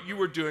were, what you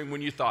were doing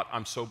when you thought,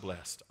 I'm so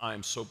blessed. I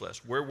am so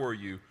blessed. Where were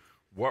you?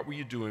 What were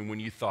you doing when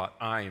you thought,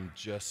 I am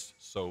just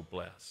so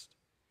blessed?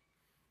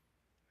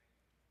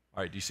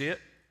 All right, do you see it?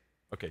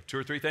 Okay, 2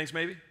 or 3 things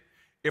maybe?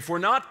 If we're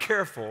not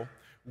careful,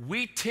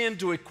 we tend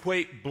to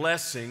equate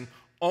blessing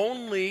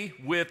only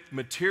with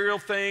material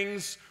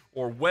things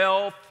or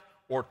wealth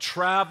or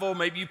travel.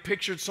 Maybe you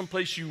pictured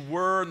someplace you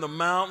were in the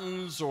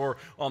mountains or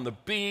on the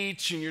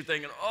beach and you're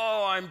thinking,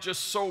 oh, I'm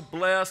just so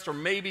blessed. Or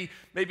maybe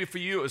for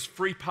you it was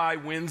Free Pie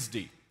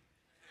Wednesday.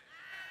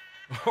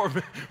 Or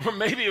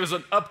maybe it was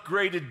an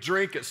upgraded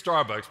drink at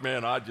Starbucks.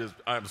 Man,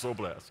 I'm so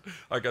blessed.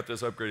 I got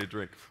this upgraded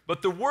drink.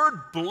 But the word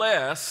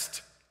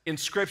blessed in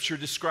Scripture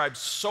describes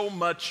so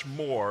much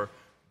more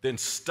than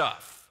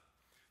stuff.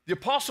 The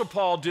Apostle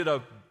Paul did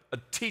a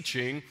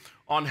teaching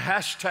on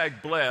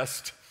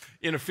 #blessed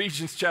in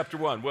Ephesians chapter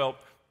 1. Well,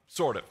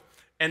 sort of.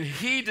 And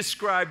he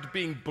described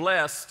being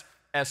blessed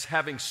as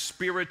having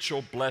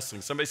spiritual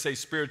blessings. Somebody say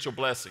spiritual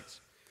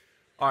blessings.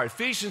 All right,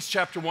 Ephesians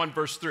chapter 1,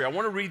 verse 3. I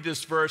want to read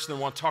this verse and then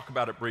I want to talk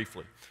about it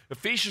briefly.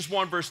 Ephesians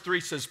 1, verse 3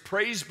 says,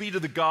 Praise be to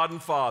the God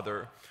and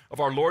Father of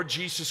our Lord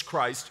Jesus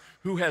Christ,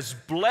 who has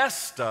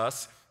blessed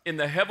us in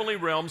the heavenly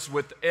realms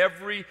with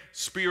every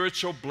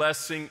spiritual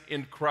blessing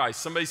in Christ.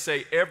 Somebody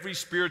say, every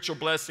spiritual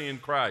blessing in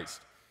Christ.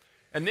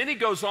 And then he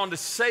goes on to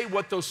say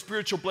what those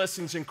spiritual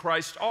blessings in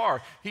Christ are.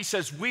 He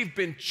says, we've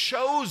been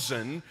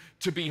chosen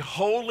to be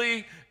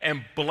holy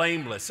and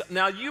blameless.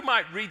 Now, you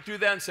might read through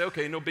that and say,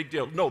 okay, no big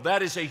deal. No,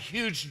 that is a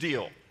huge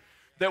deal,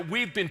 that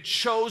we've been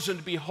chosen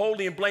to be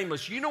holy and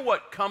blameless. You know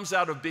what comes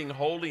out of being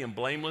holy and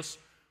blameless?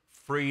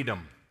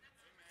 Freedom.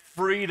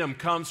 Freedom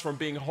comes from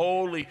being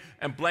holy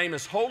and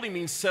blameless. Holy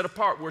means set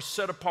apart. We're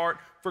set apart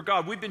for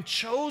God. We've been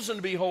chosen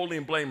to be holy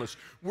and blameless.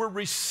 We're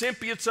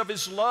recipients of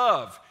His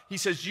love. He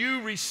says,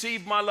 you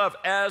receive my love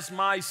as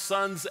my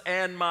sons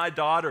and my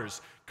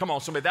daughters. Come on,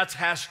 somebody, that's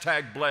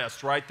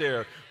 #blessed right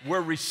there.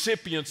 We're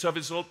recipients of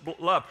His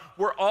love.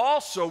 We're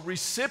also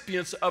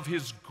recipients of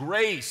His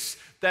grace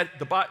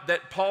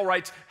that Paul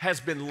writes has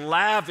been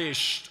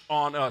lavished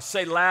on us.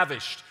 Say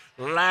lavished.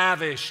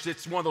 Lavished.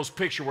 It's one of those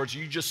picture words.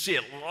 You just see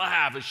it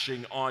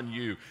lavishing on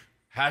you.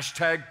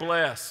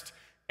 #blessed.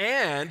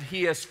 And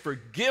He has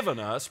forgiven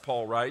us,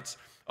 Paul writes,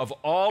 of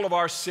all of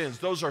our sins.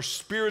 Those are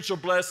spiritual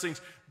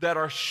blessings that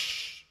are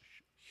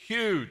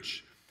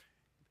huge.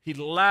 He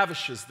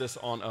lavishes this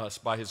on us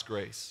by His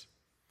grace.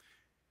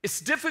 It's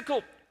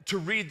difficult to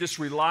read this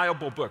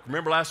reliable book.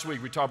 Remember last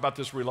week we talked about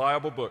this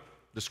reliable book.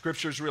 The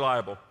Scripture is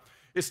reliable.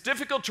 It's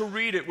difficult to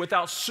read it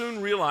without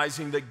soon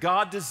realizing that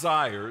God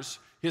desires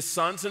His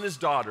sons and His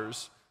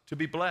daughters to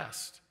be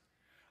blessed.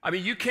 I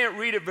mean, you can't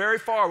read it very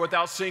far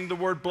without seeing the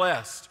word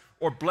blessed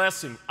or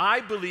blessing.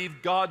 I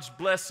believe God's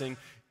blessing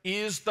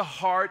is the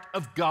heart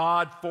of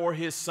God for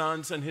His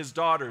sons and His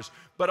daughters.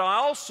 But I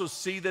also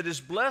see that His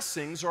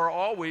blessings are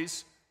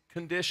always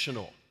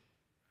conditional.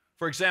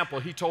 For example,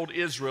 He told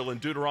Israel in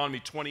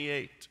Deuteronomy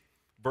 28,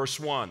 verse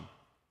 1,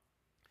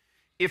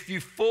 if you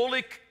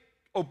fully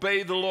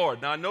obey the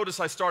Lord. Now, notice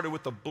I started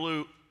with the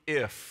blue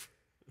if.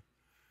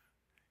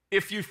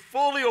 If you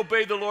fully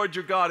obey the Lord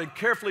your God and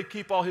carefully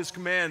keep all His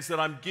commands that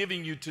I'm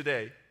giving you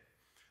today,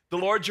 the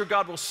Lord your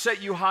God will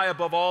set you high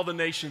above all the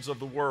nations of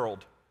the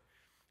world.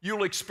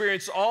 You'll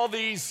experience all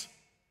these,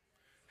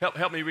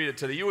 help me read it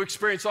today. You'll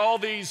experience all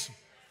these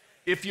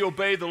if you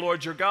obey the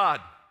Lord your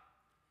God.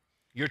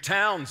 Your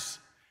towns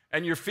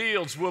and your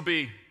fields will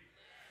be,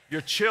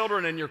 your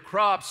children and your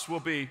crops will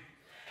be,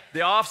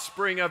 the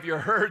offspring of your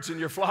herds and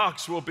your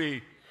flocks will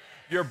be,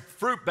 your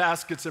fruit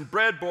baskets and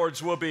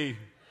breadboards will be.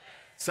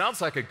 Sounds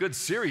like a good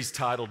series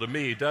title to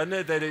me, doesn't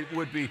it? That it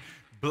would be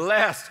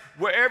blessed.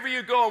 Wherever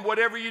you go and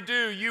whatever you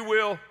do, you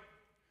will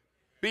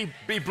be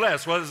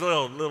blessed. Well, it's a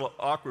little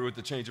awkward with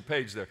the change of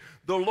page there.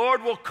 The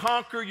Lord will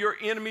conquer your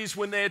enemies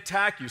when they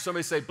attack you.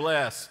 Somebody say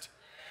blessed.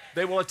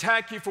 They will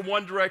attack you from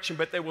one direction,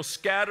 but they will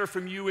scatter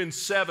from you in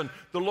 7.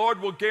 The Lord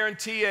will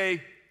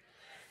guarantee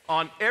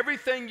on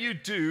everything you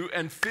do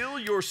and fill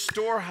your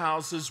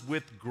storehouses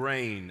with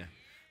grain.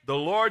 The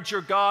Lord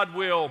your God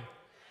will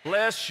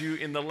bless you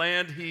in the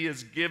land He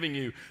is giving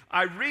you.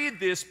 I read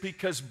this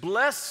because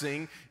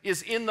blessing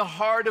is in the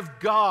heart of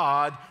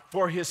God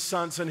for His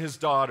sons and His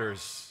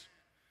daughters.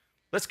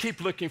 Let's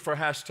keep looking for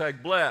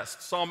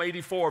 #blessed. Psalm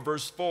 84,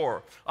 verse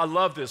 4. I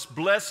love this.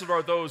 Blessed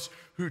are those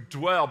who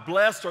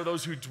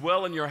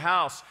dwell in your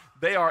house.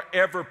 They are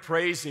ever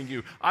praising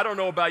you. I don't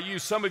know about you.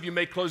 Some of you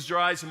may close your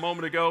eyes a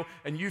moment ago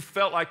and you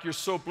felt like you're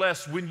so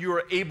blessed when you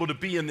were able to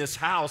be in this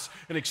house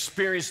and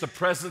experience the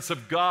presence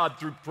of God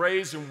through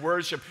praise and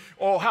worship.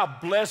 Oh, how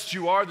blessed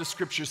you are, the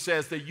Scripture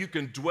says, that you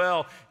can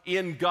dwell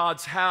in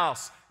God's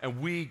house and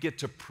we get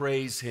to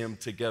praise Him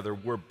together.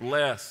 We're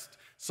blessed.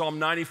 Psalm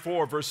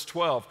 94, verse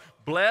 12.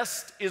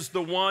 Blessed is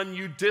the one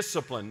you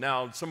discipline.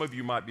 Now, some of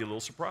you might be a little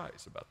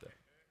surprised about that.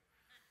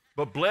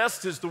 But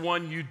blessed is the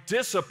one you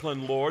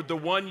discipline, Lord, the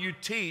one you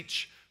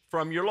teach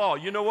from your law.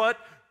 You know what?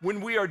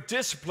 When we are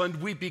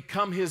disciplined, we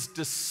become his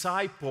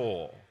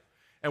disciple.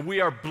 And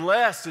we are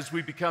blessed as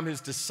we become his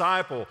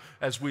disciple,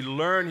 as we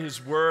learn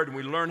his word, and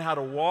we learn how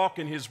to walk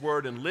in his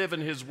word and live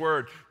in his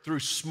word through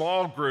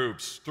small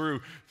groups,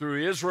 through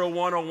Israel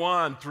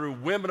 101, through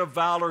Women of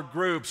Valor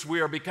groups.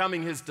 We are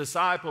becoming his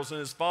disciples and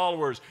his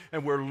followers,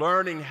 and we're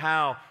learning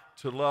how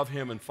to love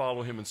him and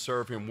follow him and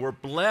serve him. We're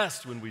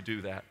blessed when we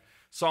do that.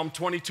 Psalm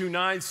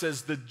 22:9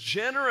 says, the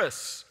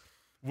generous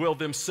will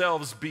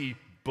themselves be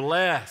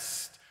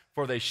blessed,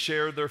 for they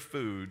share their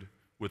food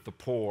with the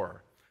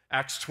poor.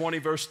 Acts 20,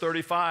 verse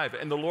 35,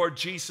 and the Lord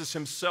Jesus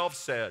himself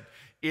said,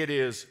 it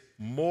is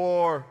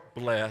more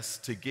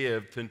blessed to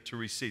give than to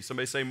receive.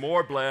 Somebody say,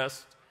 more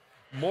blessed,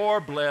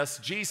 more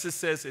blessed. Jesus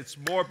says it's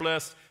more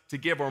blessed to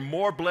give, or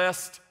more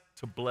blessed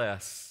to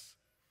bless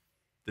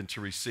than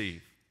to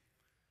receive.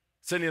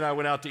 Cindy and I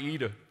went out to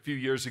eat a few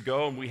years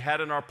ago, and we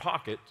had in our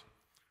pocket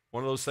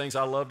one of those things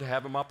I love to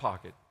have in my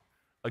pocket,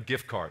 a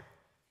gift card.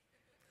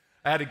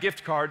 I had a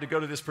gift card to go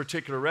to this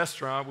particular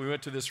restaurant. We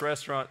went to this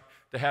restaurant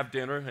to have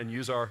dinner and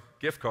use our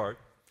gift card.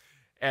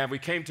 And we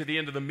came to the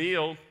end of the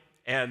meal,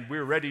 and we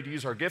were ready to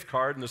use our gift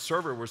card, and the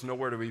server was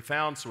nowhere to be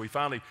found, so we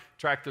finally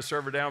tracked the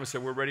server down and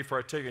said, we're ready for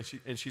our ticket.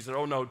 And she said,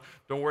 oh, no,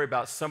 don't worry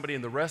about it. Somebody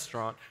in the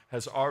restaurant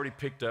has already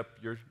picked up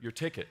your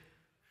ticket.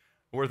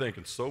 And we're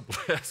thinking, so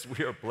blessed,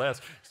 we are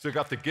blessed. Still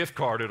got the gift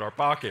card in our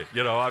pocket.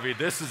 You know, I mean,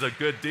 this is a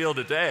good deal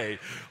today,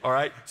 all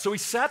right? So we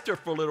sat there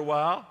for a little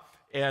while,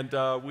 and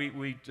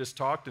we just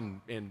talked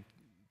and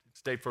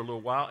stayed for a little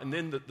while, and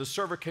then the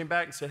server came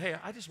back and said, hey,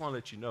 I just want to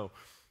let you know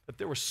that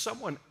there was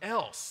someone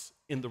else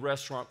in the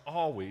restaurant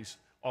also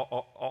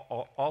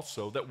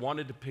that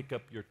wanted to pick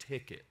up your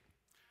ticket.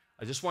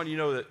 I just want you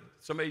to know that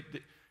somebody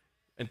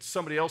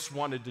else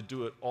wanted to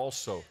do it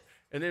also.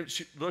 And then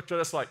she looked at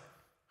us like,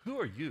 who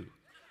are you?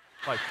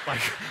 Like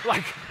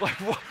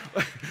what?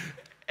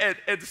 And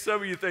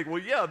some of you think,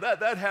 well, yeah,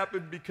 that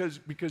happened because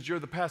you're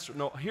the pastor.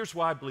 No, here's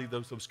why I believe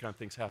those kind of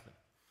things happen.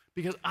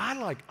 Because I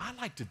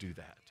like to do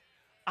that.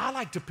 I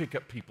like to pick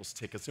up people's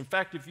tickets. In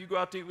fact, if you go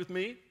out to eat with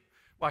me,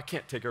 well, I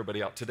can't take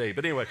everybody out today,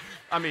 but anyway,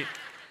 I mean,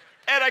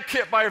 and I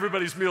can't buy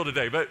everybody's meal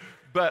today, but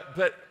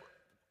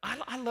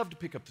I love to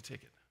pick up the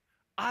ticket.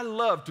 I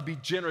love to be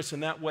generous in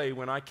that way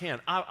when I can.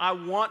 I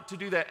want to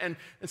do that, and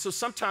so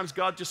sometimes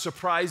God just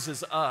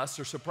surprises us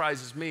or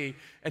surprises me,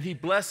 and he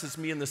blesses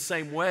me in the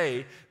same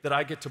way that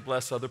I get to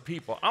bless other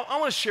people. I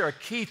want to share a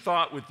key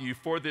thought with you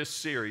for this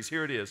series.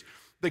 Here it is.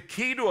 The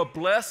key to a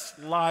blessed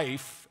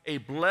life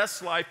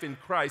in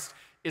Christ,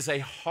 is a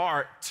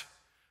heart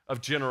of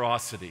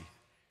generosity.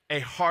 A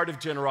heart of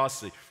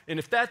generosity. And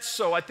if that's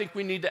so, I think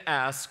we need to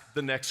ask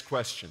the next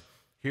question.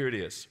 Here it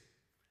is.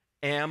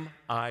 Am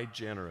I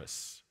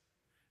generous?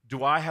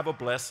 Do I have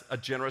a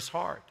generous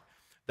heart?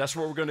 That's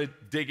what we're going to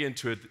dig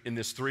into in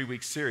this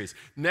 3-week series.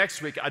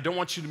 Next week, I don't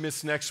want you to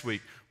miss next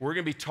week. We're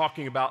going to be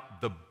talking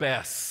about the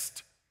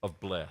best of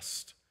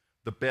blessed.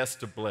 The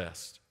best of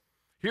blessed.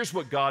 Here's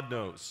what God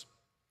knows.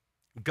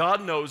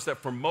 God knows that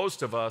for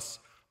most of us,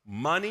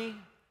 money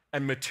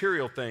and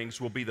material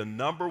things will be the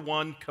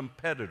 #1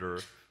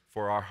 competitor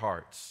for our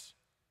hearts.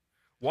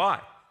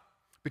 Why?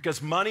 Because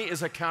money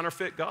is a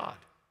counterfeit God.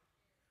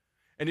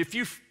 And if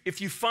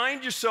you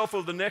find yourself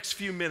over the next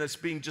few minutes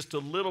being just a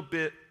little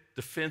bit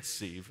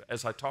defensive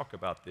as I talk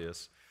about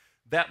this,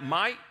 that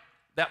might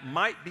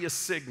be a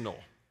signal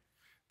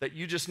that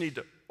you just need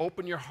to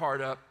open your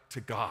heart up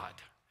to God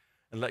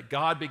and let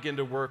God begin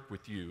to work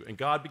with you and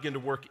God begin to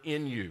work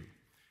in you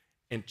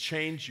and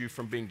change you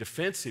from being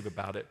defensive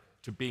about it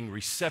to being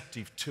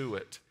receptive to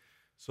it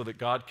so that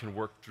God can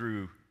work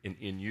through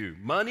in you.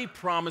 Money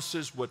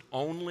promises what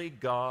only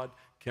God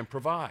can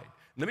provide.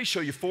 Let me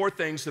show you 4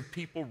 things that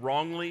people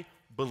wrongly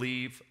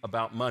believe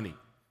about money.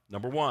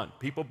 Number 1,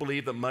 people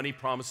believe that money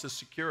promises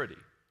security.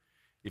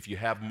 If you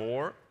have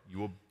more, you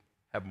will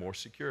have more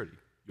security.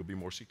 You'll be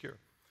more secure.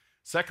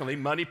 Secondly,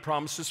 money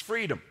promises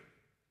freedom.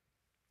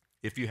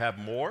 If you have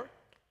more,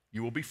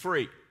 you will be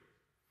free.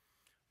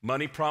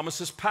 Money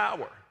promises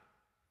power.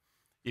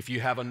 If you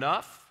have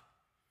enough,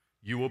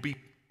 you will be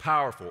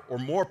powerful or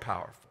more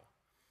powerful.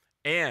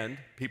 And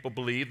people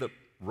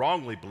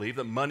wrongly believe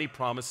that money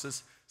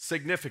promises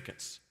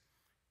significance.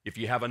 If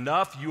you have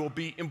enough, you will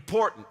be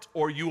important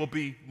or you will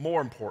be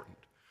more important.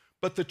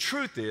 But the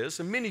truth is,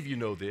 and many of you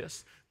know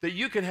this, that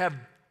you can have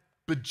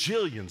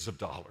bajillions of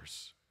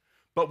dollars.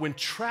 But when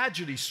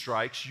tragedy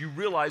strikes, you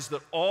realize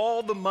that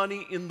all the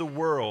money in the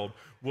world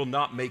will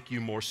not make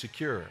you more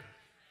secure.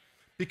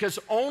 Because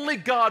only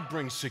God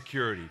brings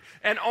security,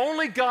 and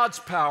only God's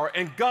power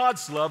and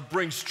God's love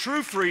brings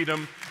true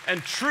freedom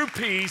and true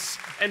peace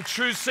and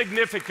true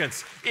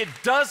significance. It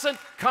doesn't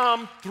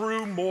come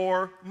through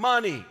more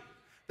money.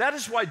 That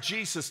is why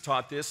Jesus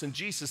taught this, and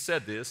Jesus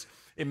said this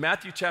in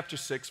Matthew chapter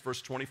 6,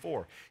 verse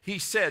 24. He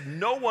said,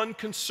 no one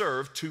can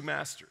serve 2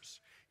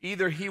 masters.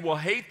 Either he will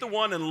hate the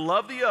one and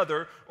love the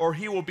other, or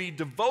he will be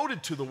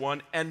devoted to the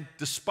one and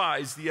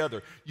despise the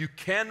other. You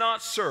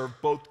cannot serve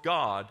both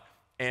God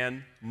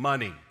and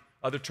money.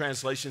 Other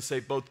translations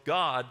say both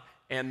God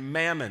and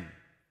mammon.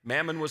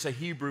 Mammon was a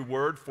Hebrew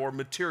word for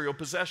material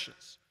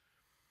possessions.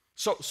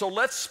 So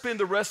let's spend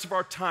the rest of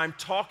our time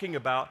talking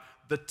about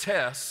the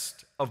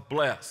test of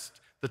blessed.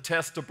 The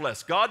test of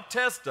blessed. God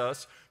tests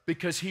us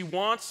because he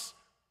wants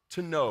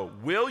to know,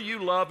 will you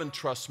love and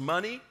trust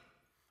money,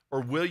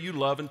 or will you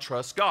love and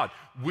trust God?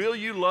 Will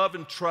you love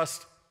and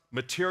trust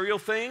material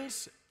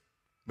things,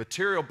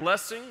 material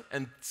blessing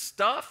and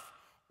stuff,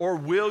 or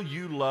will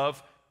you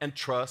love and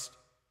trust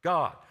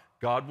God?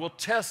 God will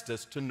test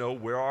us to know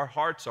where our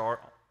hearts are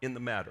in the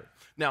matter.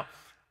 Now,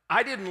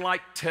 I didn't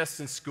like tests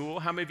in school.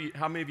 How many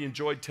of you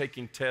enjoyed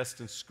taking tests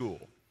in school?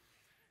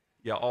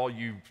 Yeah, all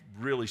you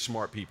really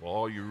smart people,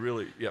 all you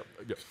really, yeah.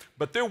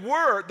 But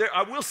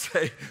I will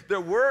say,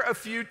 there were a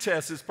few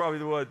tests, it's probably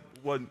the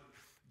one,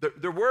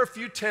 there were a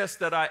few tests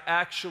that I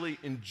actually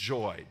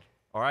enjoyed,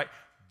 all right?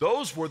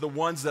 Those were the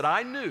ones that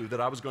I knew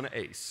that I was going to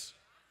ace.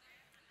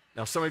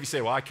 Now, some of you say,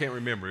 well, I can't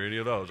remember any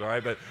of those, all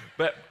right?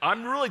 But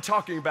I'm really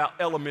talking about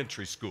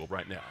elementary school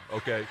right now,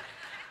 okay?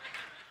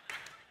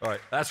 All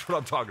right, that's what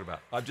I'm talking about.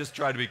 I'm just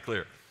trying to be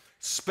clear.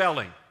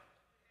 Spelling,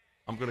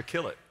 I'm going to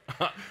kill it.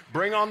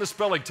 Bring on the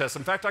spelling test.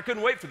 In fact, I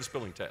couldn't wait for the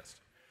spelling test.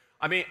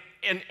 I mean,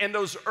 and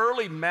those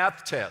early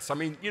math tests, I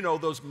mean, you know,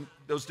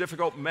 those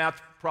difficult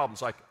math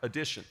problems like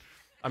addition.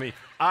 I mean,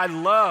 I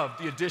love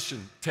the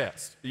addition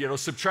test, you know,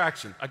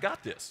 subtraction. I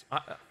got this.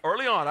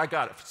 Early on, I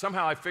got it.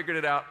 Somehow I figured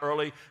it out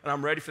early, and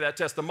I'm ready for that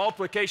test. The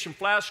multiplication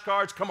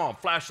flashcards, come on,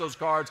 flash those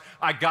cards.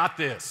 I got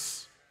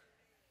this.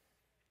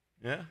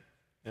 Yeah.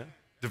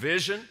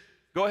 Division,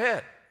 go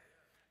ahead.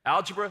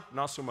 Algebra,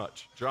 not so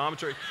much.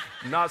 Geometry,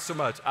 not so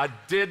much. I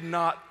did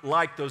not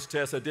like those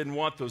tests. I didn't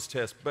want those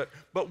tests. But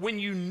when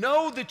you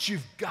know that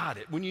you've got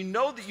it, when you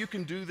know that you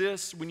can do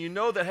this, when you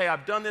know that, hey,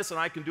 I've done this and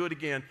I can do it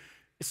again,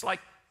 it's like,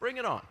 bring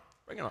it on.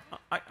 Bring it on.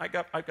 I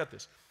got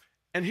this.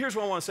 And here's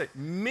what I want to say.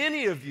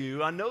 Many of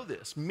you, I know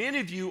this, many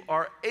of you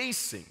are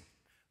acing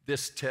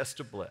this test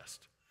of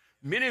blessed.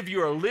 Many of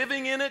you are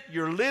living in it.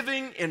 You're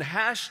living in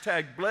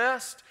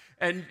 #blessed.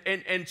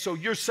 And so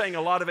you're saying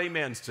a lot of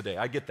amens today.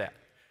 I get that.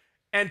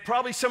 And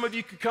probably some of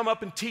you could come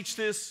up and teach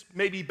this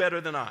maybe better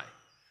than I.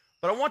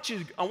 But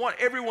I want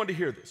everyone to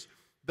hear this.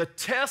 The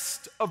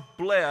test of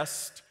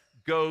blessed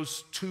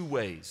goes two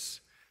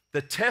ways.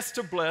 The test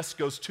of blessed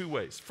goes two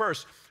ways.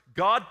 First,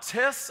 God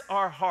tests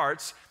our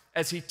hearts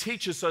as he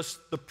teaches us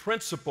the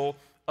principle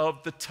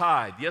of the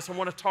tithe. Yes, I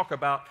want to talk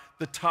about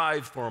the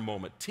tithe for a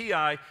moment.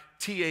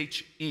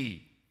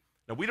 T-I-T-H-E.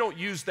 Now, we don't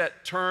use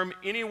that term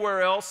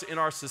anywhere else in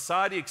our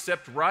society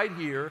except right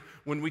here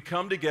when we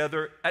come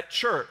together at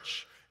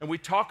church and we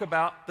talk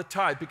about the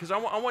tithe, because I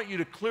want you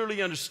to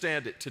clearly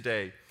understand it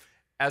today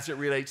as it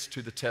relates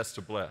to the test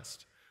of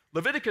blessed.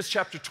 Leviticus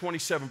chapter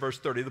 27, verse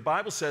 30, the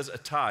Bible says a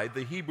tithe,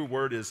 the Hebrew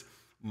word is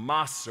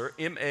maser,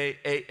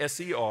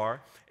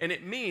 M-A-A-S-E-R, and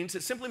it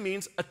simply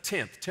means a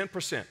tenth,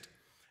 10%.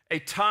 A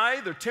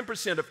tithe, or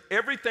 10% of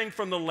everything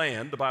from the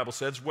land, the Bible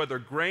says, whether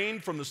grain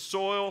from the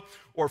soil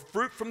or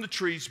fruit from the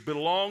trees,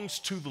 belongs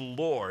to the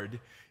Lord.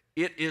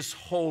 It is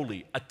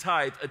holy. A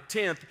tithe, a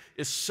tenth,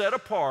 is set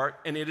apart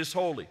and it is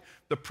holy.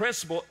 The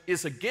principle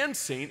is again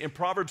seen in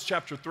Proverbs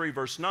chapter 3,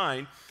 verse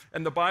 9,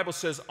 and the Bible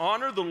says,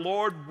 honor the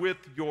Lord with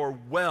your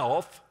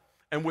wealth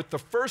and with the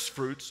first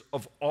fruits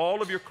of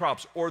all of your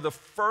crops, or the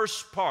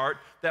first part,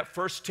 that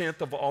first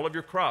tenth of all of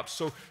your crops.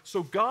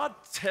 So God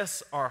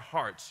tests our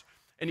hearts.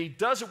 And he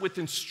does it with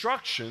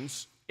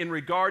instructions in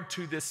regard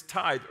to this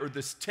tithe, or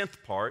this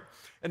tenth part.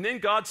 And then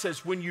God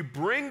says, when you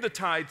bring the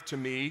tithe to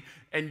me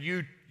and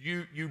you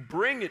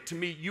bring it to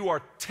me, you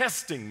are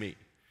testing me.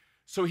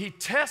 So he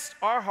tests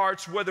our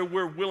hearts whether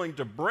we're willing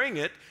to bring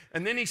it.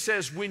 And then he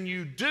says, when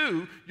you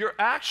do, you're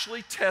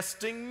actually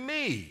testing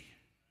me.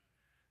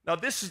 Now,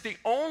 this is the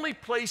only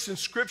place in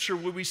Scripture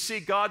where we see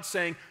God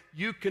saying,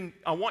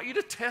 I want you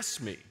to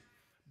test me.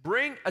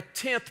 Bring a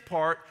tenth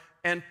part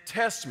and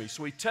test me.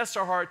 So he tests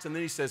our hearts, and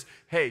then he says,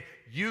 hey,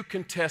 you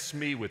can test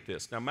me with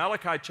this. Now,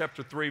 Malachi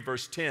chapter 3,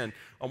 verse 10,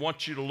 I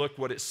want you to look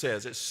what it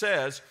says. It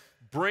says,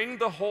 bring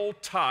the whole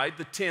tithe,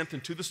 the tenth,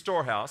 into the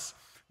storehouse,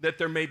 that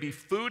there may be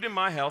food in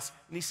my house.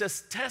 And he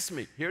says, test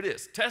me. Here it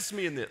is. Test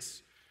me in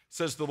this,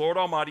 says the Lord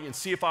Almighty, and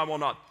see if I will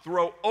not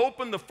throw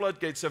open the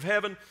floodgates of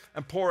heaven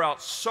and pour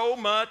out so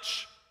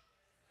much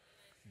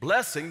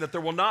blessing that there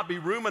will not be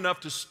room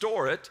enough to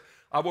store it.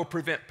 I will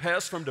prevent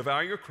pests from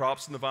devouring your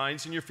crops, and the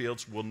vines in your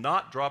fields will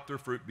not drop their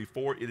fruit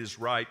before it is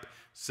ripe,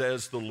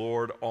 says the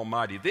Lord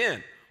Almighty.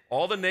 Then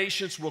all the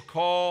nations will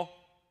call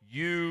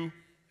you,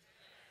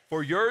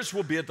 for yours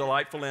will be a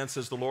delightful land,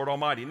 says the Lord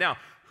Almighty. Now,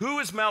 who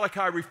is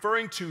Malachi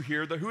referring to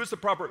here? Who is the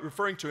prophet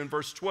referring to in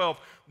verse 12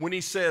 when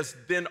he says,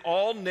 then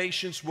all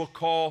nations will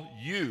call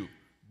you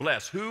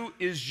blessed? Who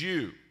is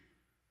you?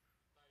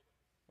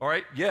 All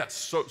right, yes,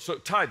 so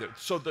tither.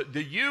 So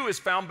the you is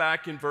found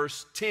back in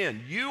verse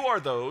 10. You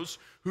are those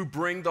who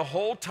bring the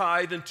whole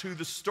tithe into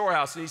the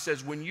storehouse. And he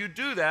says, when you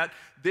do that,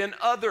 then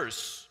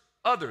others,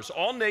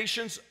 all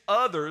nations,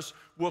 others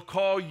will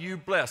call you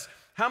blessed.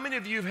 How many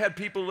of you have had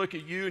people look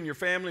at you and your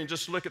family and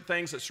just look at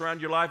things that surround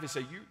your life and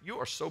say, you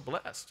are so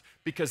blessed,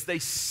 because they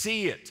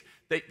see it.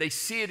 They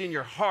see it in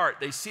your heart.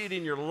 They see it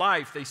in your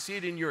life. They see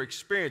it in your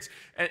experience.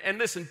 And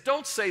listen,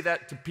 don't say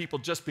that to people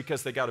just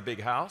because they got a big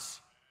house.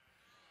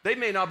 They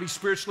may not be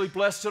spiritually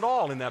blessed at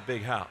all in that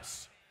big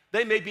house.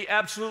 They may be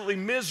absolutely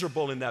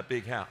miserable in that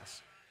big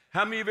house.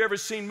 How many of you have ever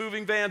seen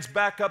moving vans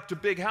back up to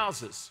big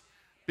houses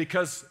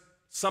because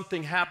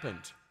something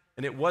happened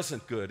and it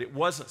wasn't good? It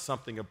wasn't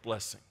something of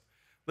blessing.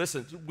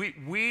 Listen,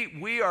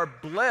 we are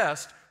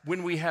blessed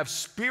when we have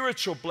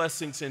spiritual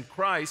blessings in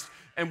Christ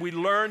and we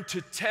learn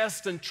to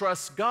test and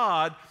trust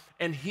God,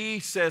 and He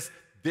says,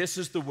 this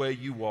is the way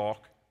you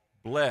walk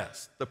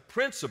blessed. The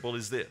principle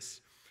is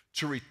this: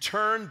 to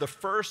return the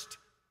first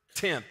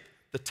tenth,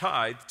 the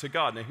tithe, to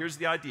God. Now here's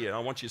the idea. I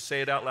want you to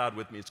say it out loud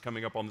with me. It's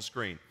coming up on the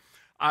screen.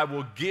 I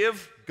will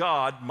give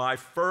God my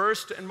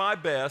first and my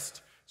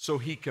best so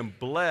He can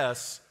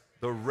bless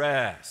the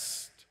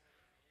rest.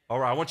 All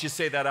right, I want you to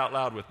say that out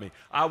loud with me.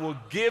 I will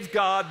give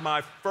God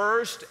my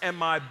first and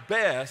my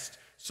best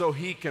so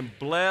He can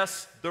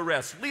bless the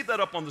rest. Leave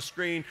that up on the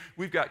screen.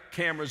 We've got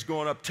cameras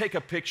going up. Take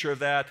a picture of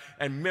that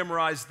and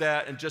memorize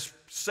that and just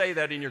say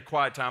that in your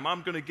quiet time.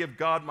 I'm going to give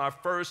God my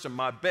first and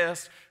my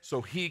best so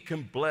He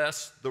can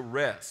bless the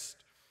rest.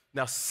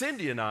 Now,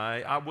 Cindy and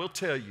I will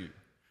tell you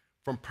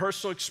from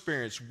personal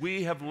experience,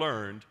 we have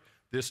learned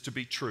this to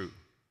be true.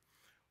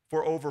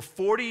 For over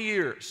 40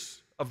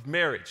 years of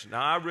marriage,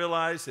 now I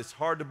realize it's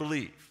hard to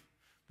believe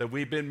that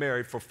we've been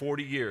married for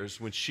 40 years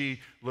when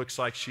she looks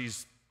like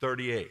she's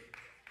 38.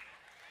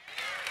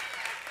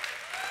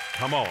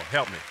 Come on,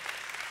 help me.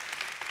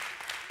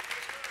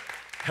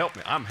 Help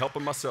me. I'm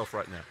helping myself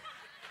right now.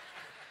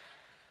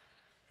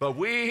 But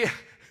we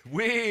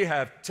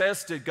have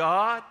tested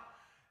God,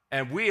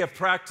 and we have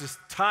practiced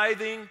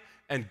tithing,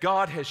 and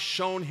God has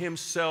shown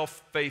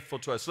Himself faithful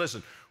to us.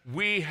 Listen,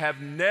 we have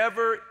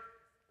never,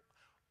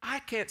 I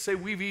can't say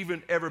we've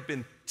even ever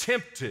been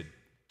tempted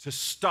to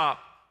stop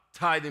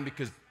tithing,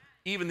 because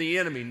even the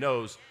enemy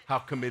knows how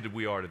committed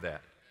we are to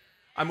that.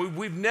 I mean,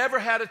 we've never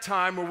had a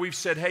time where we've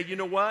said, hey, you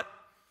know what?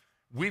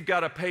 We've got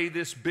to pay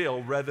this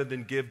bill rather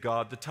than give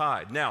God the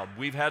tithe. Now,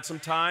 we've had some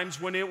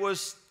times when it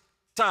was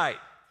tight.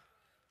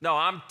 No,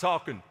 I'm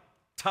talking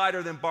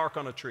tighter than bark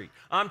on a tree.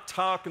 I'm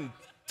talking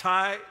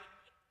tight.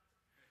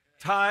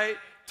 I'm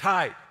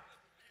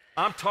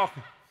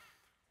talking,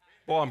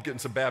 boy, I'm getting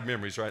some bad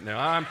memories right now.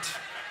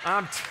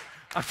 I'm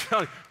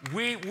telling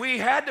you, we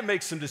had to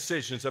make some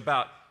decisions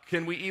about,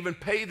 can we even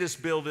pay this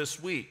bill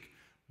this week?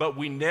 But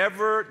we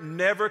never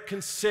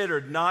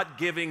considered not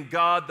giving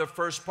God the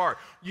first part.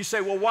 You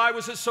say, well, why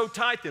was it so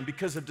tight then?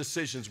 Because of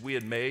decisions we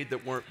had made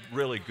that weren't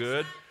really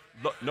good.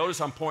 Notice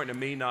I'm pointing to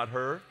me, not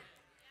her.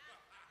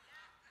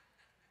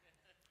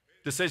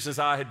 Decisions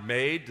I had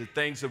made, the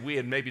things that we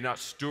had maybe not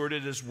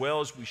stewarded as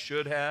well as we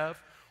should have,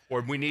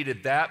 or we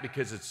needed that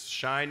because it's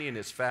shiny and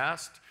it's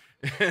fast,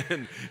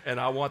 and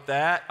I want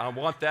that,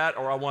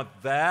 or I want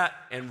that,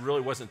 and really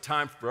wasn't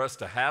time for us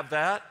to have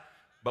that.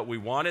 But we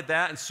wanted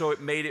that, and so it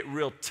made it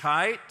real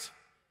tight.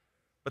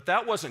 But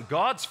that wasn't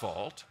God's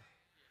fault.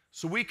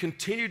 So we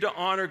continued to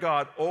honor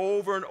God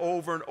over and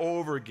over and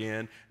over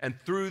again. And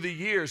through the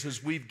years,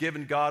 as we've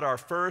given God our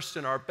first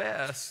and our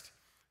best,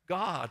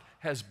 God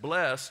has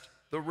blessed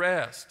the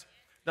rest.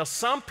 Now,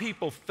 some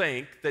people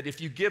think that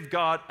if you give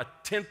God a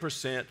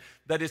 10%,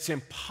 that it's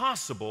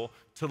impossible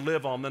to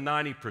live on the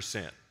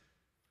 90%.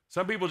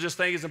 Some people just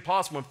think it's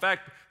impossible. In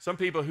fact, some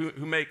people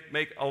who make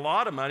a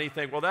lot of money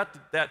think, well, that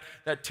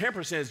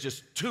 10% is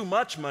just too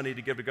much money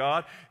to give to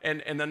God, and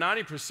the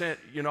 90%,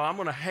 you know, I'm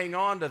going to hang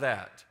on to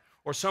that.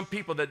 Or some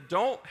people that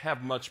don't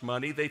have much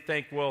money, they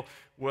think, well,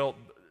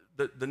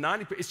 the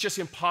 90%, it's just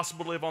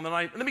impossible to live on the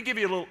 90%. Let me give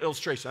you a little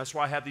illustration. That's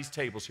why I have these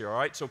tables here, all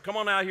right? So come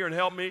on out here and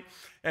help me.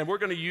 And we're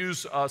going to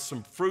use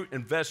some fruit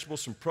and vegetables,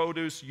 some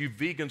produce. You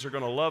vegans are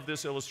going to love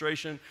this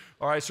illustration.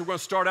 All right, so we're going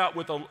to start out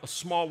with a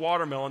small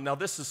watermelon. Now,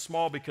 this is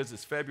small because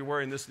it's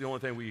February, and this is the only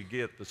thing we can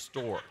get at the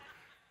store.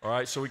 All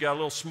right, so we got a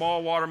little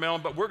small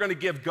watermelon, but we're going to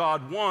give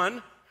God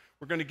one.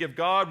 We're going to give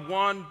God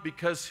one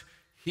because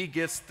He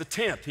gets the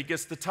 10th. He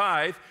gets the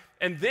tithe.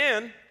 And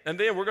then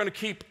we're going to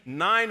keep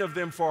 9 of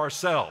them for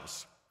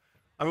ourselves.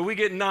 I mean, we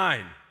get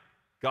 9.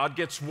 God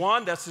gets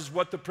 1. That's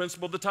what the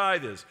principle of the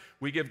tithe is.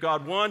 We give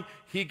God 1.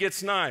 He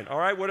gets 9. All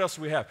right, what else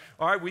do we have?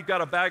 All right, we've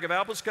got a bag of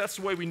apples. That's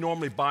the way we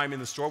normally buy them in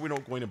the store. We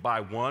don't go in and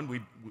buy one. We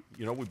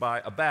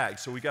buy a bag.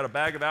 So we got a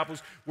bag of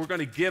apples. We're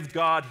going to give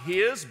God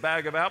His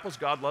bag of apples.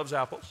 God loves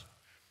apples,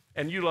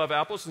 and you love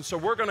apples. And so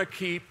we're going to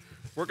keep,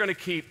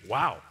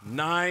 wow,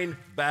 9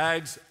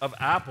 bags of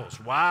apples.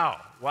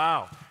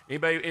 Wow.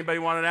 Anybody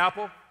want an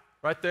apple?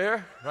 Right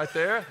there.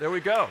 There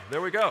we go.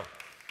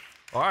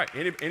 All right,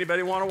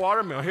 anybody want a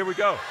watermelon? Here we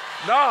go.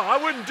 No,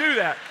 I wouldn't do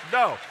that.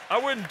 No, I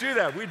wouldn't do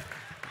that.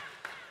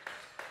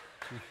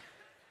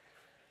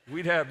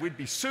 We'd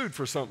be sued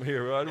for something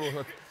here. Right?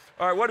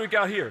 All right, what do we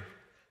got here?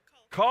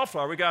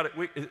 Cauliflower. We got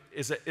it.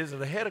 Is it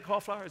a head of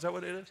cauliflower? Is that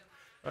what it is?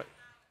 Right.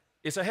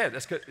 It's a head.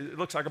 It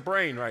looks like a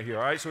brain right here.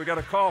 All right, so we got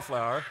a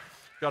cauliflower.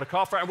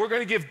 And we're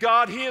going to give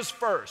God His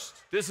first.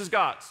 This is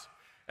God's.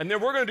 And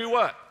then we're going to do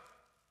what?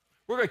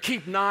 We're going to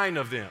keep 9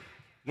 of them.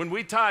 When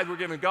we tithe, we're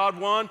giving God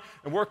 1,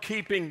 and we're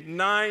keeping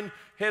 9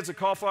 heads of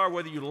cauliflower,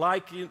 whether you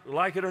like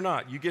it or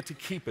not. You get to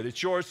keep it.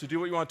 It's yours to do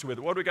what you want to with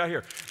it. What do we got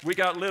here? We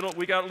got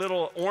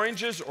little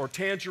oranges or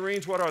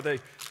tangerines. What are they?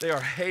 They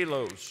are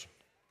halos.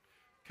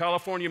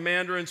 California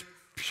mandarins,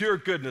 pure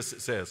goodness,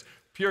 it says.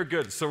 Pure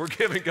goodness. So we're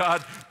giving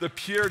God the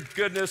pure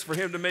goodness for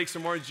him to make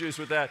some orange juice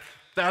with that.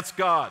 That's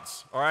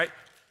God's, all right?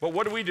 But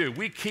what do?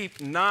 We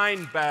keep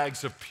 9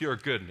 bags of pure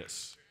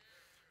goodness.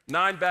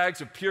 9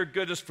 bags of pure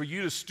goodness for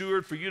you to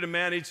steward, for you to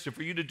manage,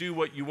 for you to do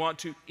what you want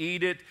to.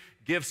 Eat it,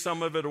 give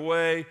some of it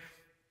away,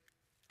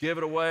 give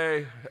it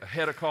away, a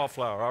head of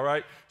cauliflower, all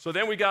right? So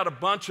then we got a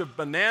bunch of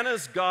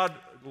bananas. God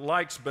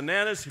likes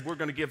bananas. We're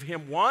going to give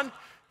him 1.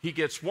 He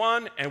gets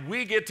 1, and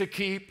we get to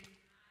keep.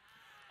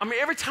 I mean,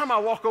 every time I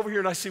walk over here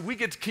and I see we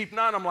get to keep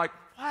 9, I'm like,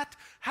 what?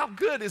 How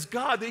good is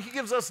God that he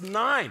gives us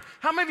 9?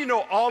 How many of you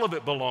know all of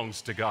it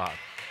belongs to God?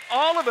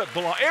 All of it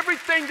belongs.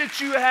 Everything that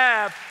you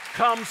have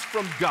comes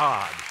from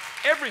God.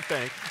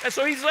 Everything. And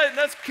so he's letting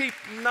us keep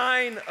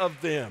 9 of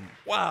them.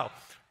 Wow.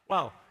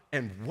 Wow.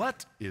 And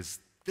what is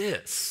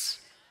this?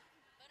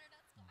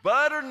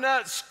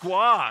 Butternut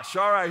squash.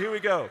 All right, here we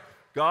go.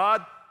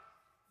 God,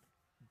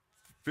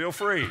 feel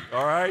free,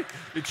 all right?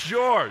 It's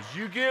yours.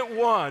 You get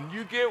 1.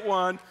 You get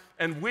 1.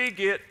 And we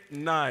get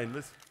 9.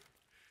 Let's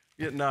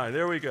get 9.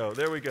 There we go.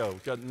 There we go.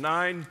 We've got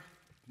 9.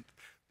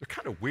 They're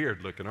kind of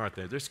weird looking, aren't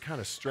they? They're just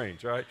kind of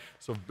strange, all right?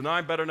 So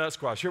 9 butternut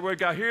squash. Here we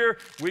got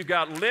we've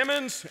got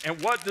lemons.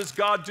 And what does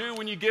God do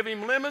when you give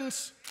him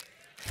lemons?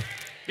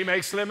 He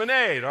makes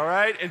lemonade, all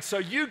right? And so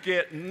you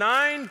get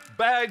 9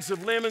 bags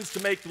of lemons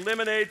to make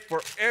lemonade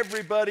for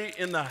everybody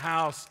in the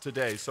house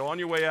today. So on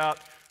your way out,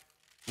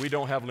 we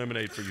don't have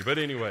lemonade for you. But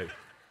anyway,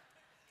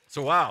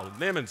 so wow,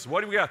 lemons.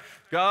 What do we got?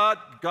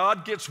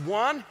 God gets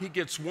 1. He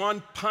gets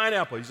 1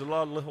 pineapple. He's a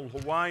little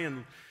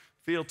Hawaiian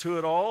feel to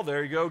it all.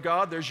 There you go,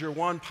 God. There's your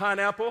 1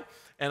 pineapple.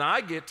 And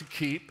I get to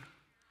keep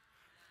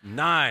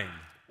 9.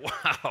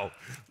 Wow.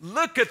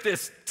 Look at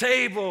this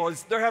table.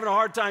 They're having a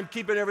hard time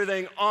keeping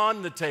everything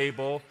on the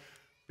table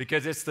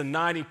because it's the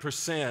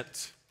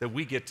 90% that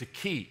we get to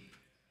keep.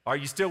 Are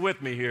you still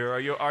with me here?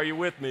 Are you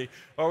with me?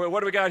 All right,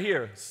 what do we got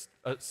here?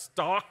 A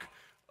stalk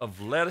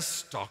of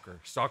lettuce,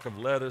 stalk of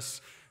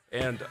lettuce.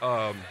 And,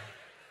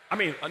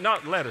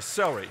 not lettuce,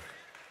 celery.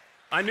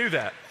 I knew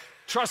that.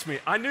 Trust me,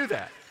 I knew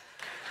that.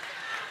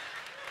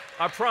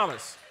 I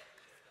promise.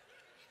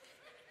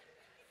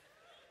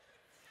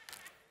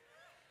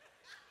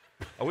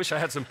 I wish I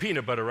had some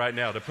peanut butter right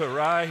now to put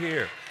right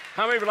here.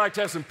 How many would like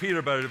to have some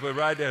peanut butter to put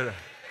right there?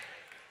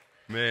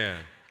 Man.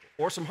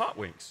 Or some hot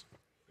wings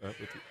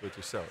with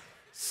your celery.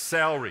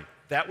 Celery.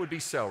 That would be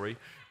celery.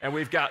 And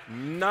we've got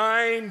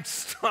 9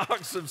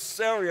 stalks of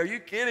celery. Are you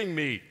kidding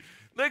me?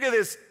 Look at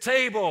this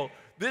table.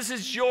 This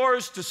is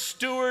yours to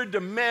steward, to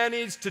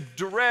manage, to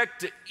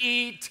direct, to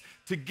eat,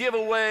 to give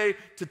away,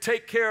 to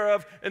take care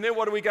of. And then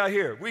what do we got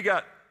here? We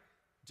got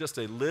just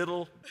a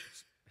little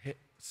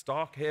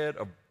stalk head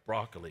of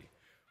broccoli.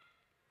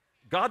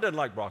 God doesn't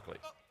like broccoli.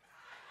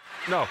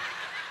 No.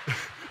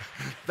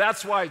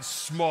 That's why it's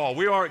small.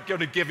 We aren't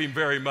going to give him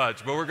very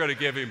much, but we're going to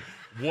give him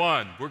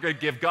 1. We're going to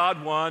give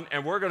God 1,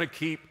 and we're going to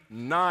keep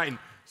 9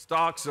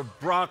 stalks of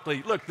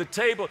broccoli. Look, the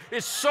table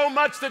is so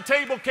much the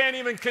table can't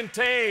even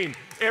contain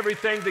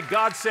everything that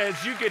God says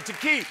you get to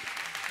keep.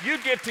 You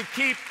get to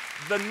keep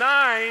the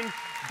 9.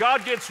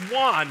 God gets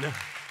 1.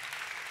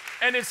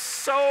 And it's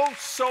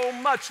so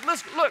much.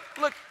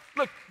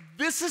 Look.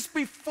 This is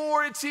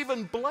before it's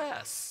even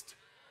blessed.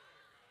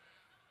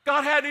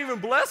 God hadn't even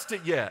blessed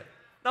it yet.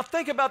 Now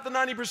think about the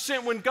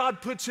 90% when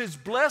God puts his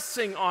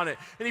blessing on it.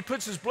 And he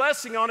puts his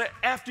blessing on it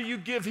after you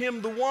give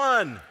him the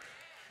 1.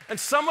 And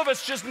some of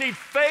us just need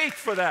faith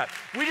for that.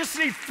 We just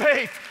need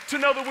faith to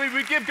know that when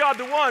we give God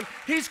the 1,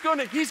 he's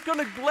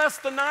gonna bless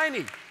the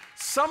 90.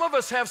 Some of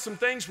us have some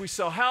things, we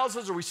sell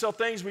houses or we sell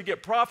things, we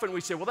get profit, and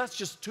we say, well, that's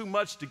just too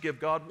much to give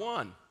God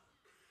 1.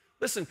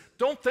 Listen,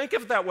 don't think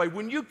of it that way.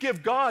 When you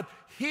give God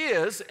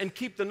his and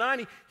keep the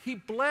 90, he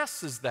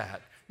blesses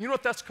that. You know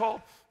what that's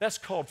called? That's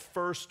called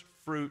first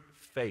fruit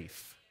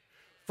faith.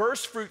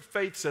 First fruit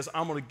faith says,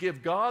 I'm going to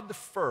give God the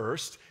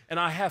first, and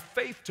I have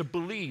faith to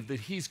believe that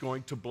he's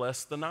going to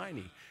bless the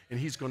 90, and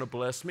he's going to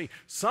bless me.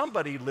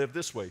 Somebody live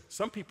this way.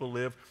 Some people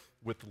live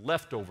with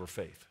leftover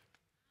faith.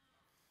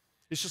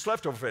 It's just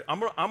leftover faith. I'm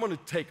going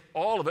to take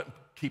all of it,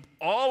 keep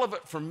all of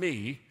it for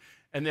me,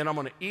 and then I'm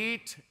going to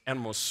eat, and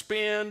I'm going to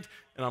spend,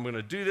 and I'm going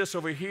to do this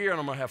over here, and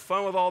I'm going to have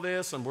fun with all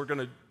this, and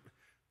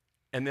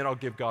then I'll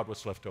give God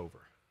what's left over.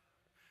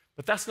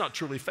 But that's not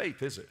truly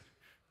faith, is it?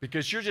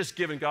 Because you're just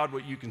giving God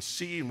what you can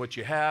see and what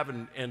you have,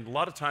 and a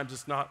lot of times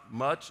it's not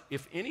much,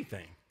 if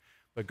anything.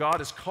 But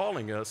God is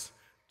calling us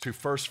to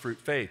first fruit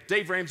faith.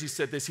 Dave Ramsey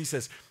said this. He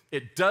says,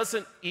 it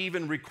doesn't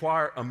even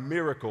require a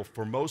miracle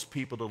for most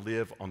people to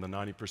live on the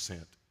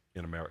 90%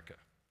 in America.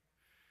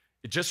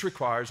 It just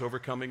requires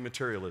overcoming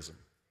materialism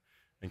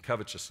and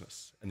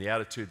covetousness and the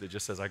attitude that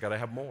just says, I got to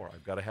have more,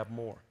 I've got to have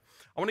more.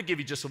 I want to give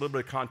you just a little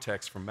bit of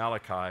context from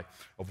Malachi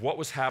of what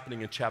was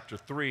happening in chapter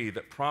 3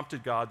 that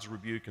prompted God's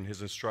rebuke and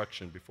his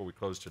instruction before we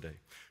close today.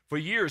 For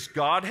years,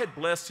 God had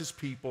blessed his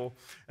people,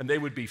 and they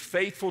would be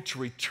faithful to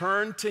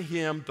return to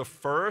him the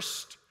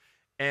first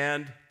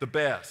and the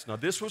best. Now,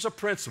 this was a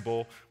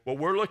principle, what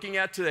we're looking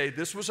at today,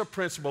 this was a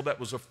principle that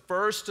was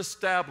first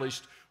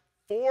established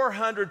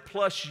 400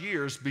 plus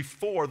years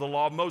before the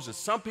law of Moses.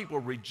 Some people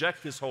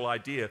reject this whole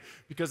idea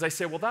because they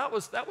say, well, that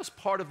was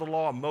part of the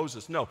law of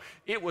Moses. No,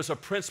 it was a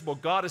principle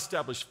God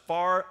established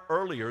far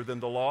earlier than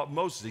the law of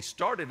Moses. He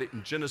started it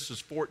in Genesis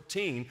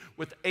 14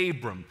 with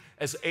Abram,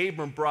 as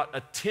Abram brought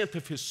a tenth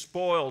of his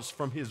spoils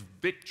from his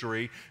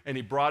victory, and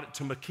he brought it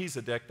to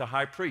Melchizedek, the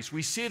high priest.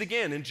 We see it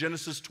again in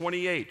Genesis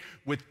 28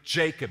 with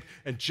Jacob.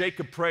 And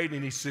Jacob prayed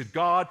and he said,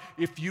 God,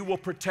 if you will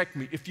protect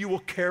me, if you will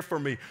care for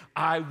me,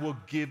 I will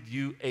give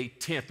you a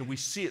tenth. And we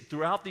see it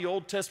throughout the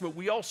Old Testament.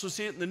 We also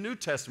see it in the New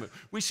Testament.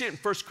 We see it in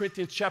 1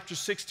 Corinthians chapter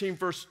 16,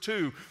 verse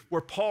 2,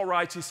 where Paul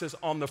writes, he says,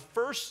 on the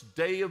first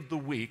day of the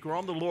week, or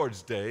on the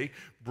Lord's day,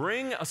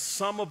 bring a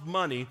sum of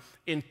money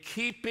in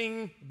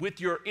keeping with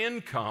your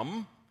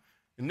income.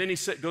 And then he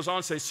goes on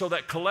to say, so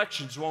that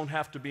collections won't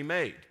have to be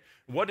made.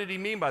 What did he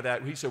mean by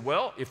that? He said,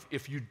 well,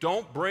 if you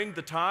don't bring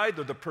the tithe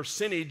or the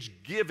percentage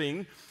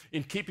giving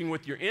in keeping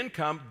with your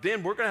income,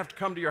 then we're going to have to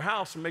come to your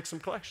house and make some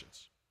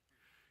collections.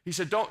 He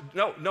said,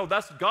 no,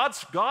 that's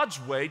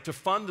God's way to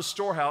fund the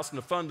storehouse and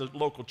to fund the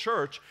local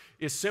church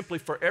is simply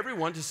for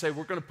everyone to say,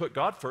 we're going to put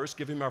God first,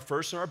 give him our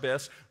first and our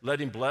best, let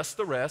him bless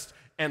the rest,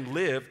 and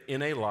live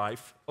in a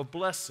life of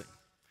blessing.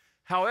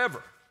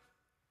 However,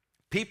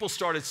 people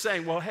started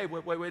saying, well, hey,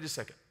 wait a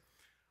second.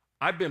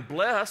 I've been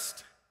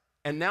blessed,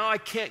 and now I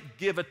can't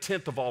give a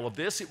tenth of all of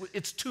this.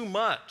 It's too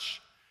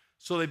much.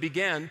 So they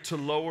began to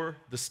lower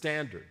the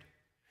standard.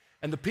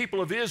 And the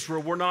people of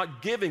Israel were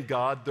not giving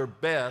God their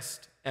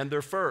best and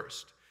their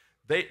first.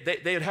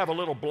 They'd have a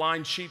little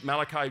blind sheep.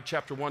 Malachi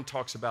chapter 1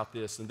 talks about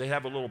this. And they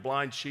have a little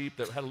blind sheep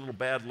that had a little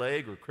bad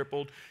leg or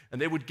crippled.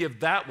 And they would give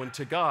that one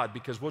to God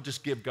because we'll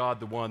just give God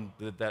the one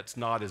that's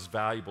not as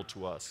valuable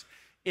to us.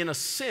 In a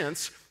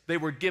sense, they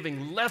were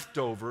giving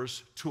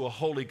leftovers to a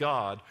holy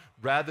God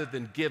rather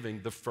than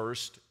giving the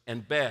first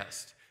and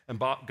best. And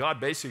God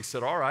basically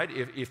said, all right,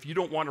 if you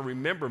don't want to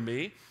remember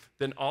me,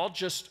 then I'll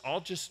just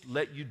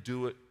let you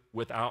do it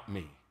without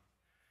me.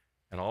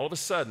 And all of a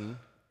sudden,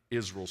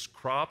 Israel's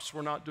crops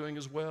were not doing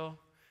as well.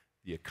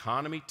 The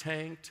economy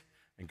tanked.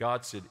 And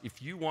God said,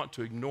 if you want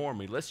to ignore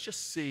me, let's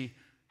just see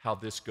how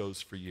this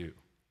goes for you.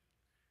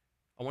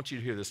 I want you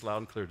to hear this loud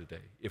and clear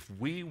today. If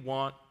we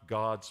want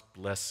God's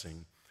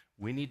blessing,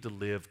 we need to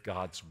live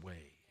God's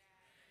way.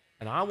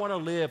 And I want to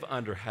live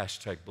under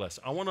 #bless.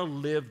 I want to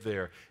live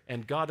there.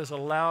 And God has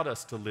allowed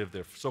us to live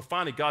there. So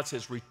finally, God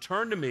says,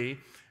 return to me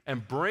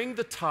and bring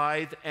the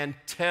tithe and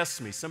test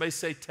me. Somebody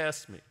say,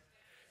 test me.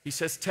 He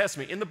says, test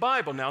me. In the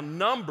Bible now,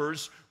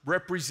 numbers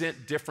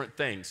represent different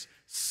things.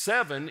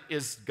 7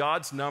 is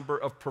God's number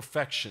of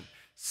perfection.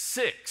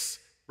 6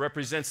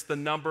 represents the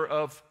number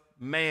of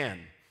man.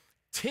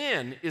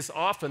 10 is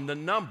often the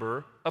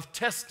number of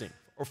testing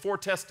or for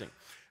testing.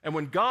 And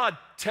when God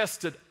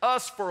tested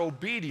us for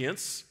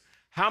obedience,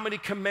 how many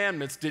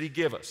commandments did he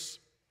give us?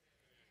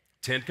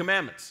 10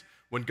 commandments.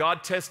 When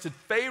God tested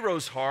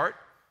Pharaoh's heart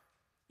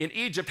in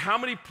Egypt, how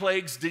many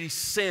plagues did he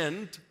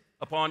send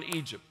upon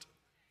Egypt?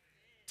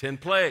 10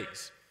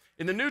 plagues.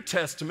 In the New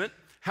Testament,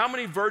 how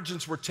many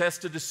virgins were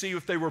tested to see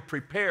if they were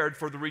prepared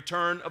for the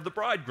return of the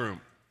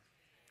bridegroom?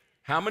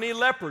 How many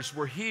lepers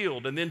were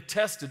healed and then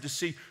tested to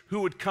see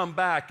who would come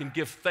back and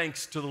give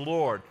thanks to the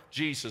Lord,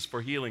 Jesus,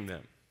 for healing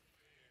them?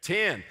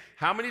 10.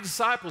 How many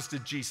disciples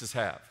did Jesus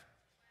have?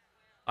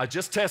 I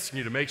just testing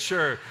you to make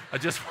sure. I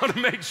just want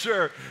to make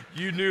sure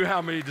you knew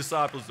how many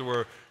disciples there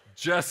were.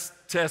 Just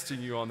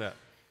testing you on that.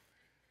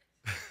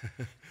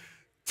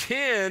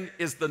 10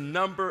 is the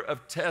number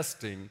of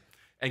testing,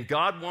 and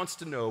God wants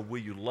to know,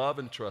 will you love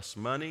and trust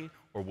money,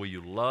 or will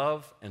you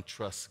love and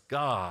trust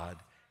God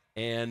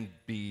and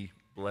be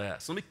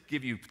blessed? Let me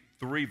give you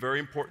 3 very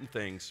important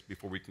things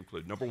before we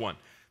conclude. Number 1,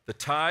 the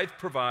tithe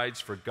provides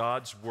for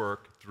God's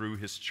work through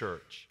his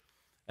church,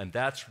 and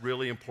that's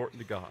really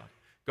important to God.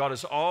 God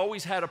has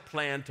always had a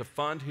plan to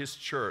fund his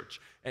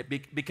church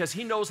because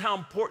he knows how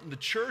important the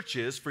church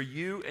is for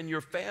you and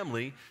your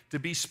family to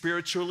be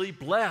spiritually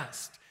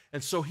blessed.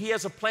 And so he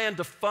has a plan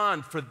to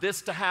fund for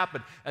this to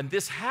happen. And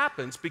this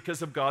happens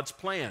because of God's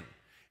plan.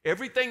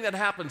 Everything that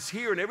happens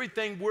here and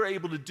everything we're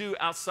able to do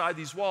outside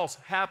these walls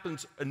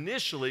happens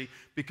initially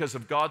because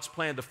of God's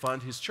plan to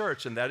fund his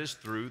church, and that is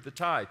through the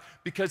tithe.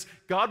 Because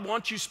God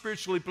wants you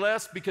spiritually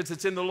blessed because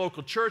it's in the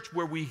local church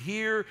where we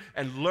hear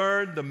and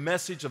learn the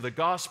message of the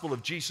gospel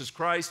of Jesus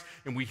Christ,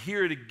 and we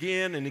hear it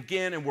again and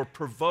again, and we're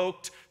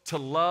provoked to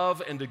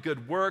love and to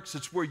good works.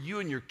 It's where you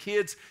and your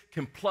kids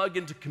can plug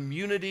into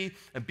community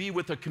and be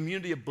with a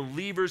community of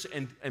believers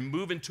and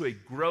move into a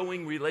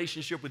growing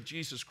relationship with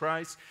Jesus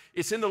Christ.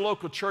 It's in the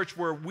local church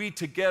where we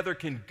together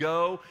can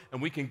go,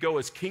 and we can go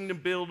as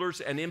kingdom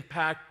builders and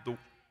impact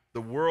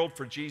the world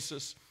for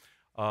Jesus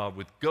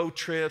with Go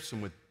Trips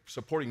and with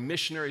supporting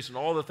missionaries and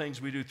all the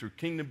things we do through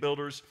Kingdom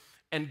Builders.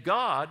 And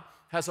God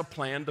has a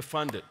plan to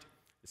fund it.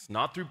 It's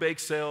not through bake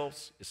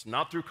sales. It's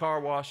not through car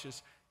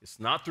washes. It's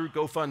not through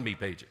GoFundMe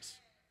pages.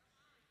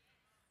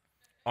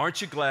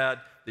 Aren't you glad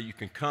that you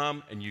can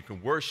come and you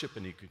can worship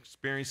and you can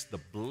experience the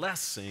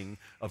blessing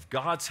of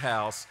God's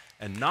house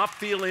and not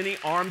feel any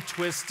arm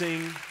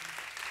twisting,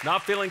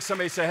 not feeling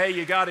somebody say, hey,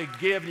 you got to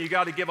give and you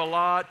got to give a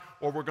lot,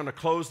 or we're going to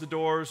close the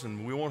doors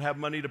and we won't have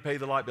money to pay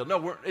the light bill.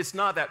 No, it's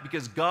not that,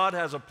 because God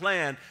has a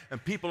plan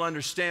and people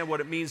understand what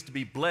it means to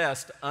be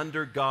blessed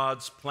under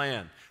God's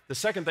plan. The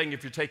second thing,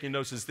 if you're taking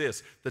notes, is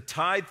this: the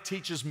tithe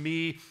teaches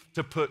me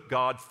to put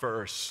God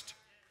first.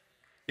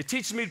 It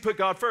teaches me to put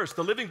God first.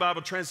 The Living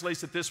Bible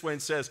translates it this way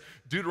and says,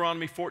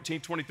 Deuteronomy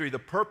 14:23, the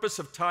purpose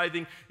of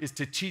tithing is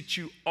to teach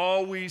you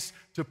always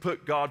to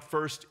put God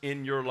first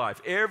in your life.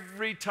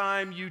 Every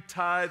time you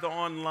tithe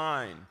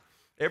online,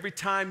 every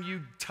time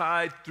you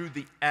tithe through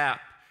the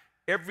app,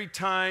 every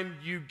time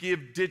you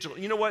give digital.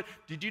 You know what?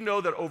 Did you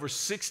know that over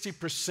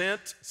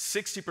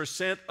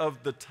 60%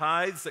 of the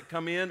tithes that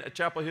come in at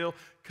Chapel Hill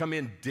come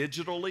in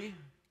digitally?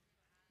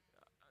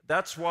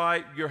 That's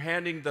why you're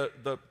handing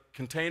the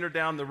container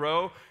down the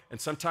row,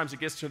 and sometimes it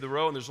gets to the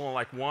row and there's only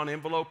like one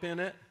envelope in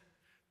it.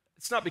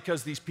 It's not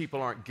because these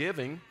people aren't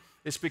giving.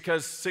 It's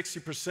because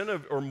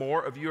 60% or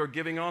more of you are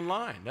giving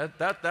online.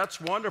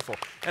 That's wonderful.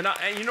 And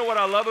you know what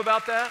I love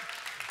about that?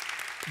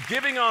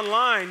 Giving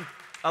online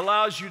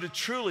allows you to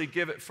truly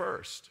give it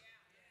first.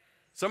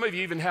 Some of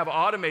you even have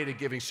automated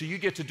giving, so you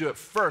get to do it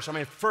first. I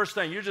mean, first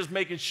thing, you're just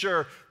making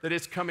sure that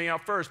it's coming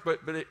out first.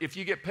 But if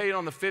you get paid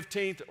on the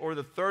 15th or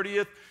the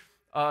 30th,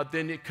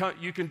 then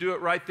you can do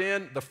it right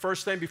then. The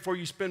first thing before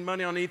you spend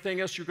money on anything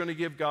else, you're going to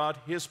give God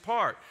His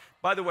part.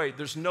 By the way,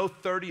 there's no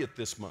 30th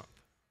this month.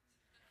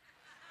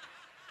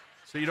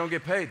 So you don't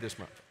get paid this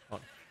month.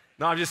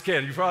 No, I'm just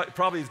kidding. You're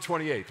probably the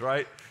 28th,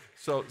 right?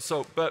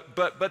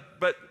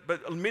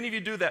 But many of you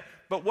do that.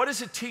 But what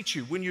does it teach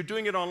you when you're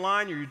doing it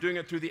online, or you're doing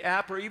it through the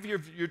app, or even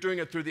if you're doing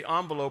it through the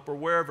envelope or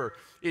wherever?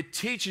 It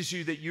teaches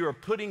you that you are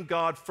putting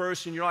God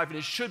first in your life. And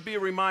it should be a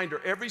reminder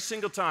every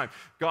single time: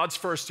 God's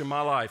first in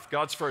my life.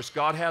 God's first.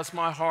 God has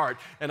my heart,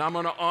 and I'm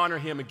going to honor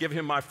Him and give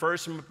Him my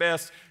first and my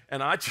best.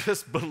 And I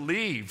just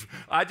believe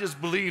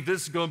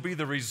this is going to be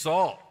the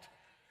result.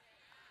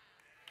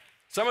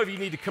 Some of you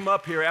need to come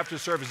up here after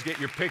service and get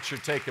your picture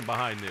taken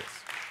behind this.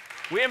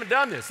 We haven't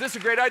done this. This is a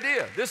great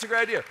idea. This is a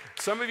great idea.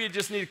 Some of you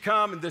just need to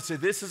come and say,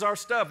 this is our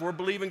stuff. We're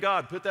believing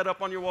God. Put that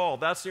up on your wall.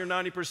 That's your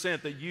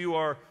 90% that you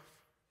are.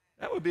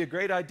 That would be a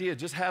great idea.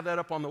 Just have that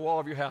up on the wall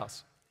of your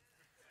house.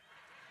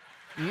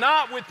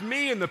 Not with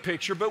me in the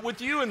picture, but with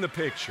you in the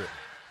picture.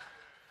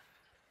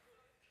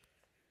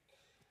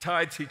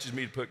 Tithe teaches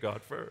me to put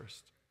God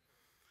first.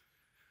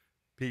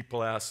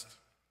 People asked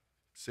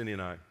Cindy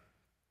and I,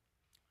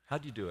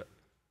 how'd you do it?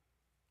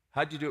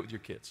 How'd you do it with your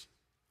kids?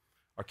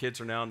 Our kids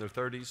are now in their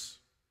 30s.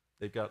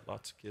 They've got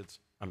lots of kids.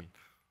 I mean,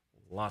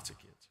 lots of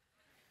kids.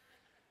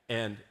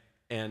 And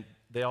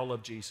they all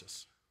love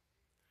Jesus.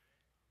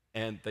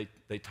 And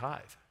they tithe.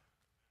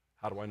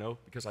 How do I know?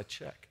 Because I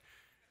check.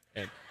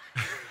 And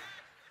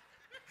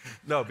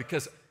no,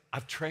 because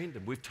I've trained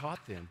them. We've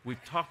taught them.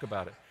 We've talked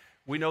about it.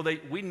 We know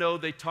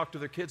they talk to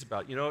their kids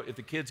about it. You know, if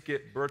the kids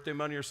get birthday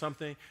money or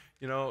something,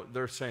 you know,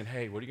 they're saying,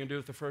 hey, what are you going to do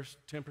with the first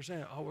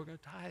 10%? Oh, we're going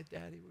to tithe,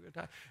 Daddy. We're going to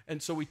tithe.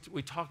 And so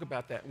we talk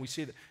about that, and we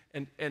see that.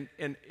 And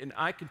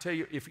I can tell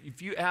you,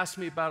 if you ask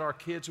me about our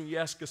kids, and you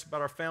ask us about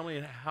our family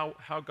and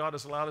how God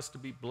has allowed us to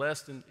be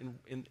blessed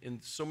in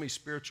so many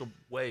spiritual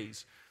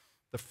ways,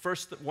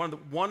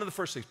 one of the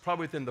first things,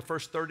 probably within the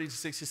first 30 to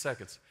 60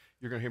 seconds,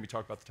 you're going to hear me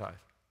talk about the tithe.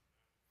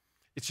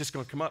 It's just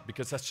going to come up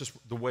because that's just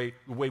the way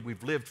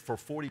we've lived for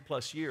 40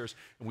 plus years,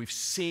 and we've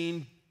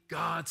seen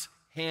God's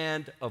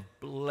hand of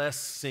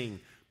blessing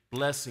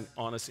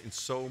on us in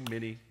so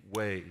many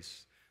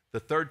ways. The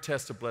third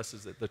test of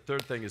blessings, the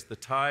third thing is the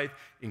tithe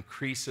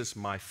increases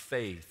my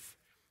faith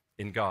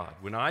in God.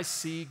 When I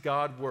see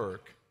God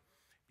work,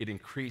 it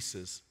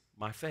increases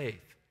my faith.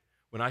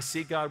 When I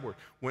see God work,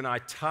 when I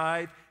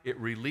tithe, it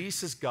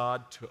releases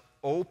God to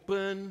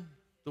open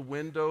the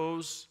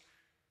windows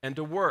and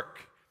to work.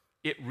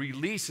 It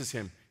releases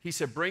Him. He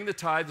said, bring the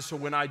tithe, so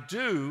when I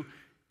do,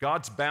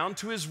 God's bound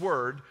to His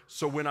word,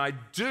 so when I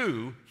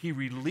do, He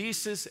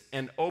releases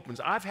and opens.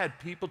 I've had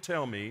people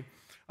tell me,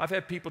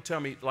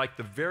 like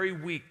the very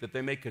week that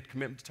they make a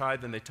commitment to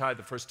tithe and they tithe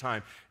the first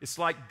time, it's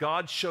like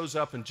God shows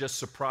up and just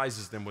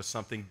surprises them with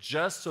something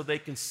just so they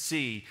can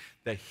see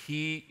that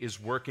He is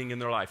working in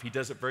their life. He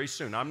does it very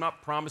soon. I'm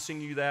not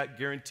promising you that,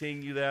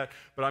 guaranteeing you that,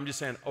 but I'm just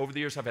saying over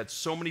the years I've had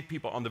so many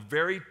people on the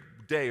very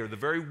day or the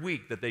very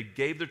week that they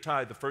gave their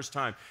tithe the first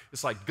time,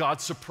 it's like God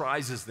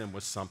surprises them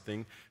with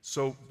something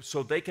so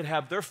they can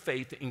have their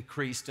faith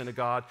increased in a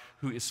God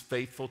who is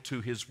faithful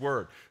to His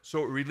word.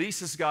 So it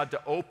releases God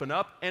to open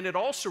up, and it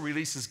also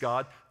releases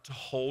God to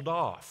hold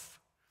off.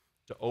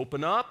 To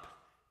open up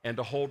and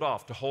to hold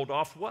off. To hold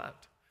off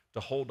what? To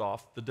hold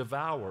off the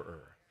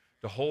devourer.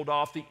 To hold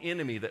off the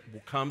enemy that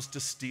comes to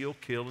steal,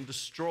 kill, and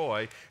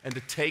destroy, and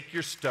to take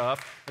your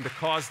stuff and to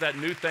cause that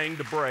new thing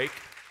to break.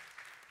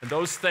 And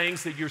those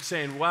things that you're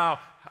saying, wow,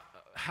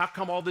 how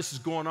come all this is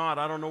going on?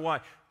 I don't know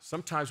why.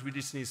 Sometimes we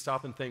just need to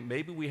stop and think,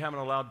 maybe we haven't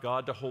allowed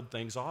God to hold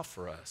things off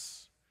for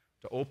us,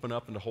 to open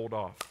up and to hold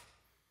off.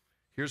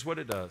 Here's what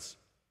it does.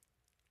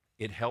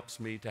 It helps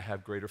me to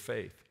have greater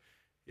faith.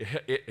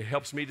 It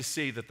helps me to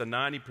see that the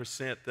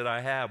 90% that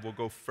I have will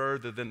go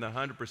further than the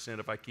 100%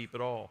 if I keep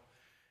it all.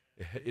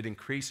 It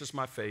increases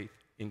my faith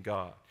in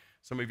God.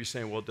 Some of you are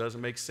saying, well, it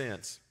doesn't make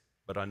sense,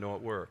 but I know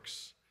it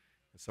works.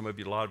 And some of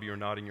you, a lot of you are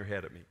nodding your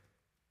head at me.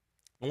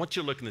 I want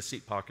you to look in the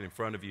seat pocket in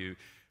front of you.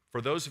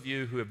 For those of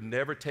you who have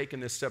never taken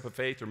this step of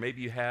faith, or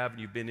maybe you have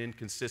and you've been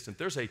inconsistent,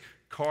 there's a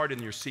card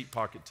in your seat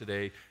pocket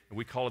today, and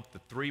we call it the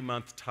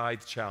 3-month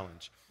tithe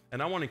challenge.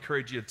 And I want to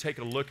encourage you to take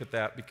a look at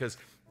that, because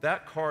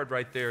that card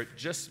right there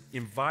just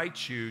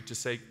invites you to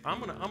say, I'm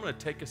gonna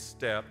take a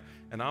step,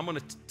 and I'm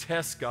gonna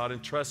test God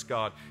and trust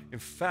God. In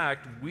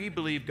fact, we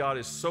believe God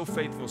is so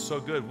faithful and so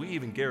good, we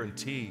even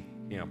guarantee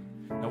Him.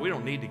 Now, we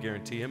don't need to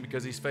guarantee Him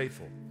because He's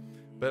faithful.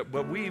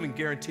 But we even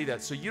guarantee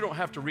that. So you don't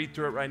have to read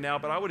through it right now,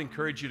 but I would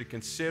encourage you to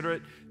consider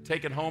it,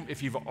 take it home.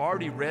 If you've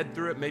already read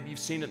through it, maybe you've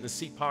seen it in the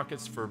seat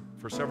pockets for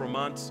several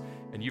months,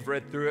 and you've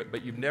read through it,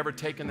 but you've never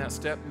taken that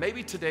step,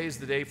 maybe today is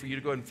the day for you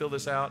to go ahead and fill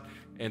this out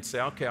and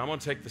say, okay, I'm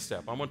gonna take the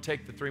step. I'm gonna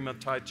take the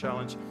 3-month tithe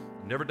challenge.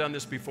 I've never done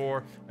this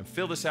before, and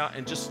fill this out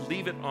and just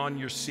leave it on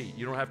your seat.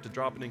 You don't have to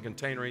drop it in a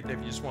container or anything. If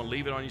you just wanna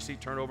leave it on your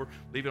seat, turn it over,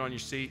 leave it on your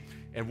seat,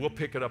 and we'll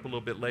pick it up a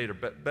little bit later.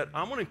 But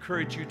I wanna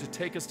encourage you to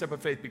take a step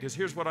of faith, because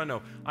here's what I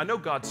know. I know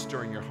God's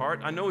stirring your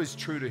heart. I know He's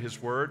true to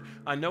His word.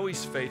 I know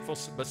He's faithful,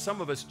 but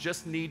some of us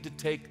just need to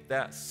take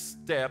that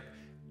step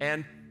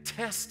and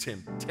test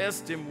Him.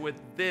 Test Him with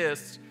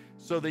this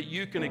so that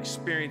you can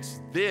experience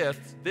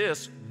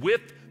this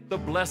with the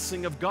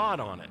blessing of God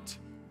on it.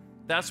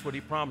 That's what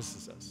He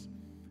promises us.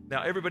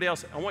 Now, everybody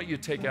else, I want you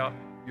to take out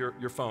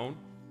your phone.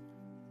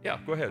 Yeah,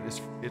 go ahead. It's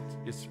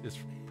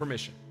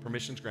permission.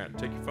 Permission's granted.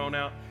 Take your phone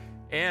out.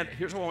 And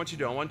here's what I want you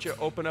to do. I want you to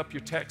open up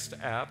your text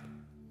app,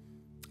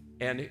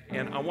 and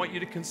I want you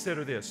to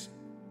consider this.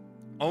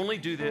 Only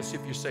do this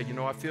if you say, you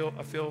know, I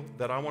feel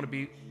that I want to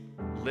be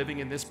living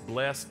in this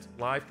blessed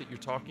life that you're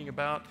talking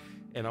about,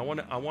 and I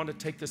want to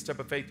take this step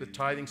of faith with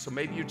tithing. So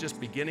maybe you're just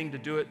beginning to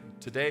do it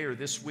today or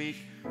this week.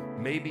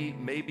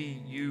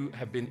 Maybe you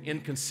have been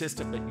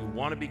inconsistent, but you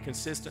want to be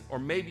consistent. Or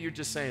maybe you're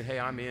just saying, hey,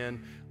 I'm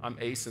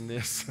acing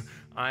this.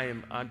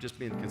 I'm just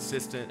being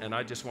consistent, and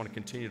I just want to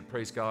continue to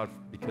praise God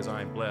because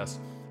I am blessed.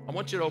 I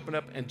want you to open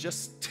up and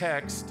just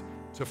text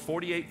to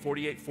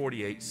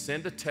 484848.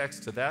 Send a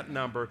text to that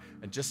number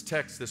and just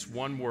text this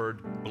one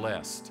word,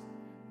 blessed.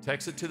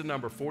 Text it to the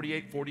number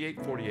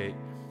 484848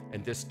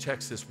 and just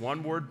text this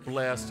one word,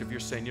 blessed. If you're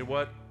saying, you know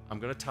what, I'm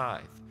going to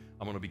tithe.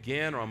 I'm going to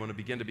begin, or I'm going to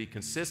begin to be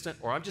consistent,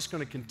 or I'm just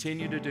going to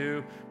continue to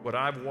do what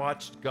I've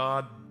watched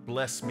God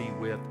bless me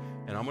with,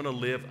 and I'm going to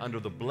live under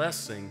the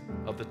blessing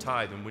of the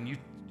tithe. And when you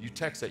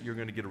text that, you're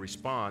going to get a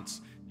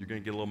response. You're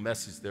going to get a little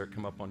message there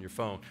come up on your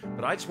phone.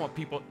 But I just want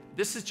people,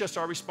 this is just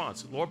our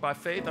response. Lord, by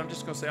faith, I'm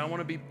just going to say, I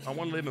want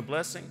to live in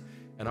blessing,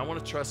 and I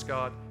want to trust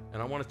God,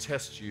 and I want to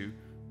test you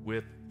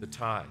with the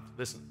tithe.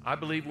 Listen, I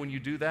believe when you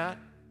do that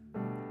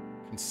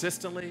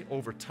consistently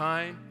over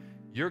time,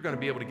 you're going to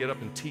be able to get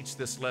up and teach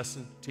this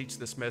lesson, teach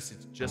this message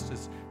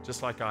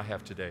just like I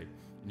have today.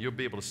 And you'll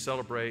be able to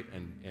celebrate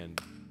and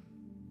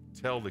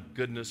tell the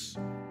goodness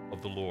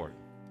of the Lord.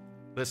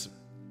 Listen,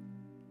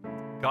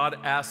 God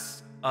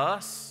asks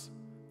us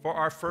for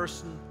our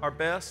first and our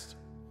best,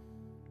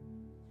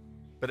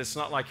 but it's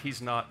not like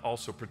He's not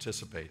also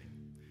participating.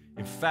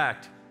 In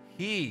fact,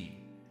 He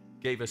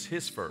gave us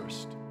His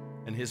first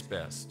and His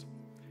best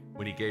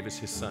when He gave us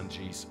His Son,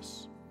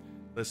 Jesus.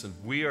 Listen,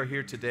 we are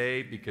here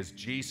today because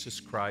Jesus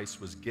Christ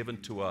was given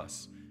to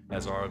us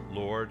as our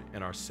Lord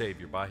and our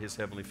Savior by His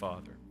Heavenly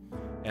Father.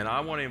 And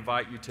I want to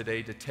invite you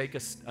today to take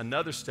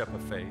another step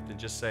of faith and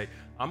just say,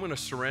 I'm going to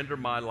surrender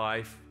my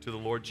life to the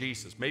Lord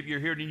Jesus. Maybe you're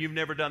here and you've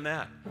never done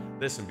that.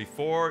 Listen,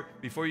 before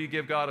you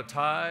give God a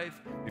tithe,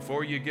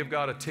 before you give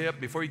God a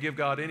tip, before you give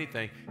God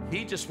anything,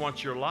 He just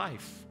wants your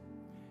life.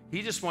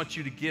 He just wants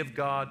you to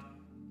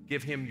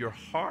give Him your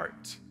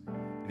heart.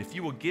 And if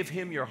you will give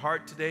Him your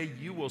heart today,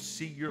 you will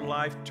see your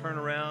life turn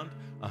around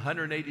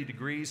 180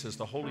 degrees as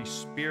the Holy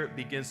Spirit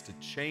begins to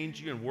change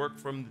you and work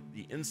from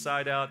the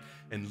inside out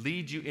and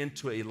lead you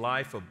into a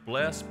life of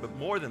blessed, but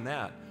more than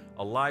that,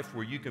 a life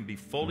where you can be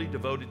fully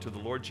devoted to the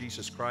Lord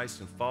Jesus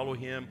Christ and follow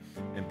Him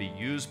and be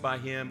used by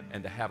Him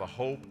and to have a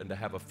hope and to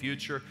have a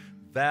future.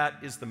 That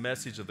is the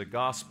message of the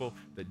gospel,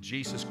 that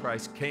Jesus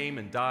Christ came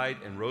and died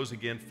and rose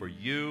again for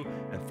you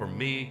and for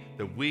me,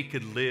 that we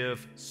could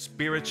live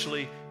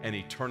spiritually and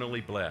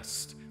eternally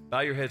blessed. Bow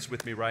your heads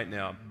with me right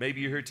now.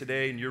 Maybe you're here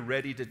today and you're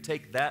ready to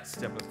take that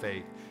step of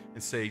faith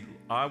and say,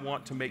 I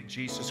want to make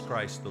Jesus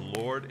Christ the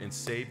Lord and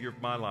Savior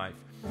of my life.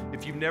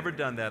 If you've never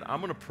done that, I'm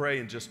going to pray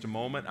in just a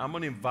moment. I'm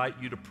going to invite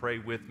you to pray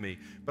with me.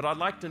 But I'd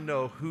like to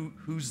know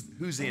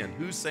who's in,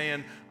 who's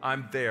saying,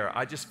 I'm there.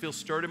 I just feel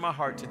stirred in my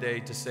heart today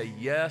to say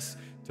yes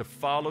to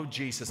follow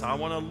Jesus. I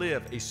want to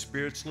live a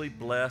spiritually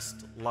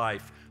blessed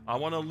life. I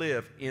want to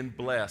live in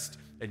blessed.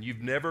 And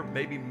you've never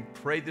maybe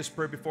prayed this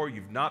prayer before.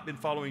 You've not been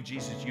following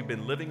Jesus. You've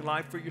been living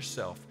life for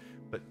yourself.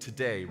 But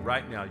today,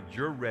 right now,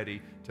 you're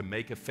ready to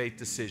make a faith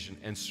decision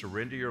and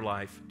surrender your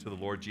life to the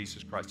Lord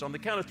Jesus Christ. On the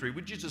count of 3,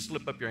 would you just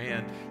slip up your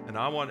hand? And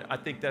I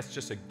think that's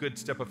just a good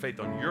step of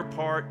faith on your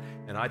part.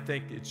 And I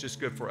think it's just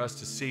good for us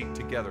to see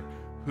together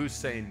who's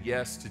saying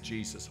yes to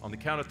Jesus. On the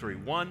count of 3,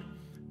 1,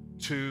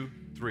 2,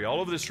 3.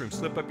 All over this room,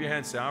 slip up your hand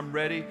and say, I'm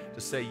ready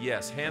to say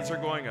yes. Hands are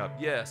going up.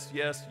 Yes,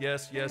 yes,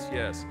 yes, yes,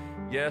 yes.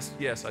 Yes,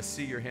 yes, I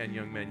see your hand,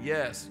 young man.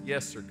 Yes,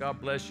 yes, sir. God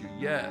bless you.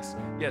 Yes,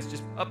 yes.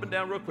 Just up and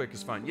down real quick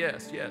is fine.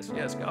 Yes, yes,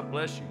 yes. God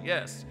bless you.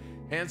 Yes.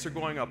 Hands are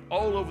going up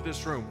all over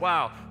this room.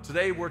 Wow.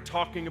 Today we're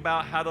talking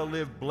about how to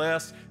live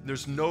blessed.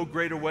 There's no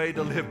greater way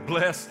to live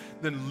blessed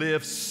than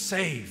live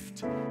saved,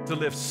 to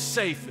live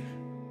safe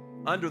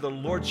under the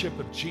lordship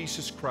of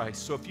Jesus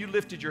Christ. So if you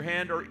lifted your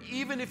hand, or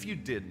even if you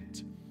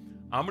didn't,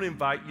 I'm going to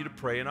invite you to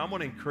pray, and I'm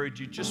going to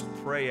encourage you, just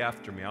pray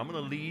after me. I'm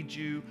going to lead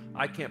you.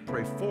 I can't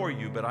pray for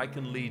you, but I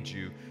can lead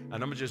you, and I'm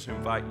going to just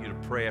invite you to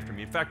pray after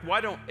me. In fact, why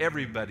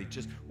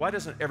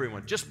doesn't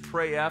everyone just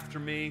pray after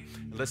me?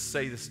 And let's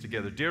say this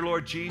together. Dear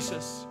Lord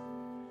Jesus,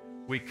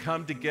 we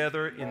come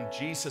together in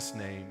Jesus'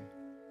 name,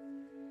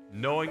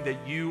 knowing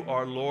that you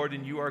are Lord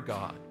and you are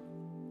God.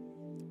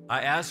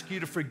 I ask you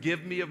to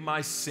forgive me of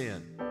my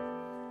sin.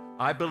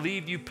 I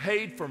believe you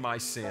paid for my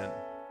sin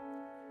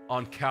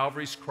on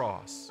Calvary's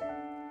cross.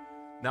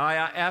 Now I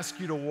ask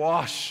you to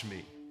wash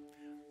me.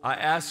 I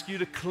ask you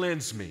to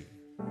cleanse me.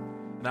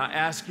 And I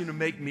ask you to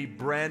make me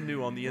brand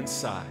new on the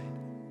inside.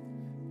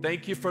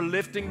 Thank you for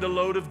lifting the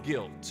load of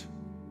guilt.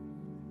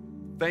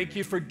 Thank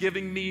you for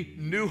giving me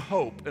new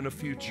hope and a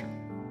future.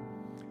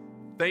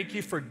 Thank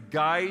you for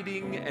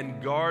guiding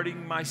and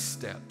guarding my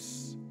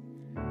steps.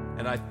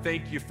 And I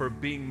thank you for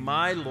being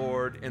my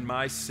Lord and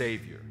my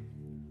Savior.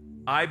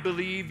 I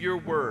believe your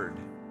word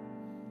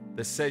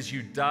that says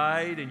you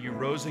died and you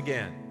rose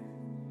again.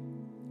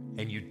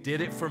 And you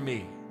did it for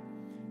me.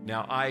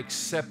 Now I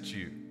accept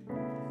you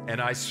and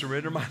I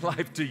surrender my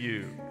life to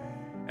you.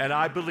 And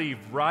I believe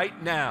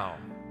right now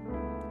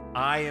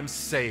I am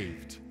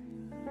saved.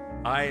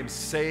 I am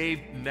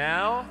saved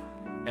now,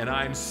 and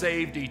I am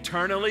saved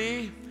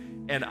eternally,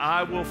 and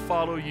I will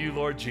follow you,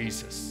 Lord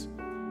Jesus.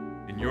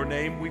 In your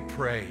name we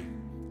pray.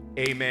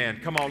 Amen.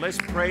 Come on, let's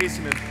praise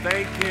him and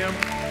thank him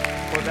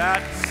for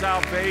that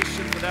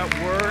salvation, for that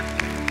work.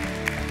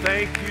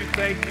 Thank you,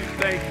 thank you,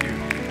 thank you.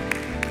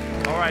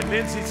 All right,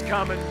 Lindsay's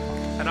coming,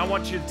 and I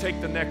want you to take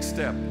the next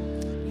step.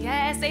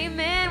 Yes,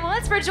 amen. Well,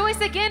 let's rejoice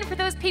again for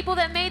those people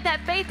that made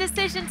that faith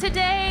decision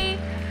today.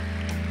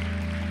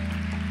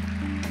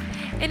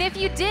 And if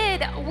you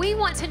did, we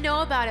want to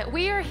know about it.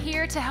 We are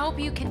here to help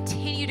you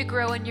continue to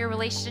grow in your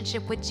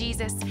relationship with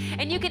Jesus.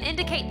 And you can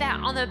indicate that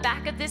on the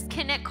back of this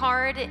Connect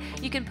card.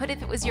 You can put if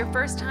it was your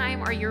first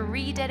time or you're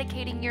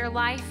rededicating your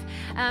life.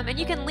 And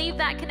you can leave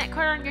that Connect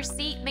card on your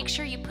seat. Make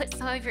sure you put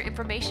some of your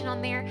information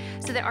on there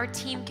so that our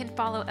team can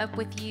follow up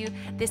with you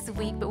this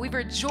week. But we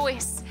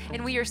rejoice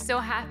and we are so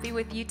happy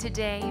with you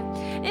today.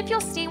 If you'll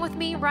stand with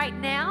me right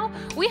now,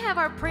 we have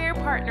our prayer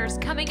partners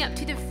coming up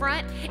to the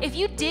front. If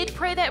you did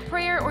pray that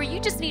prayer or you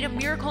just need a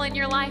miracle in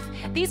your life,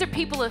 these are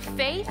people of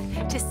faith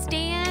to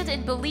stand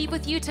and believe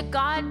with you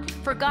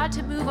for God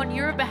to move on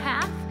your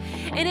behalf.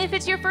 And if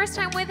it's your first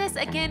time with us,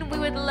 again, we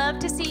would love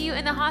to see you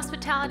in the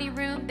hospitality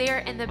room there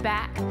in the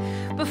back.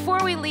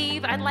 Before we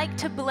leave, I'd like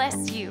to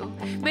bless you.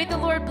 May the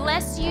Lord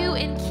bless you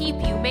and keep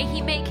you. May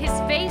he make his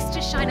face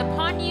to shine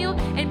upon you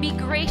and be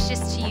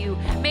gracious to you.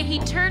 May he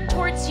turn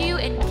towards you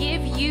and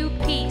give you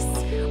peace.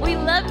 We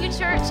love you,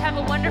 church. Have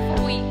a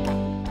wonderful week.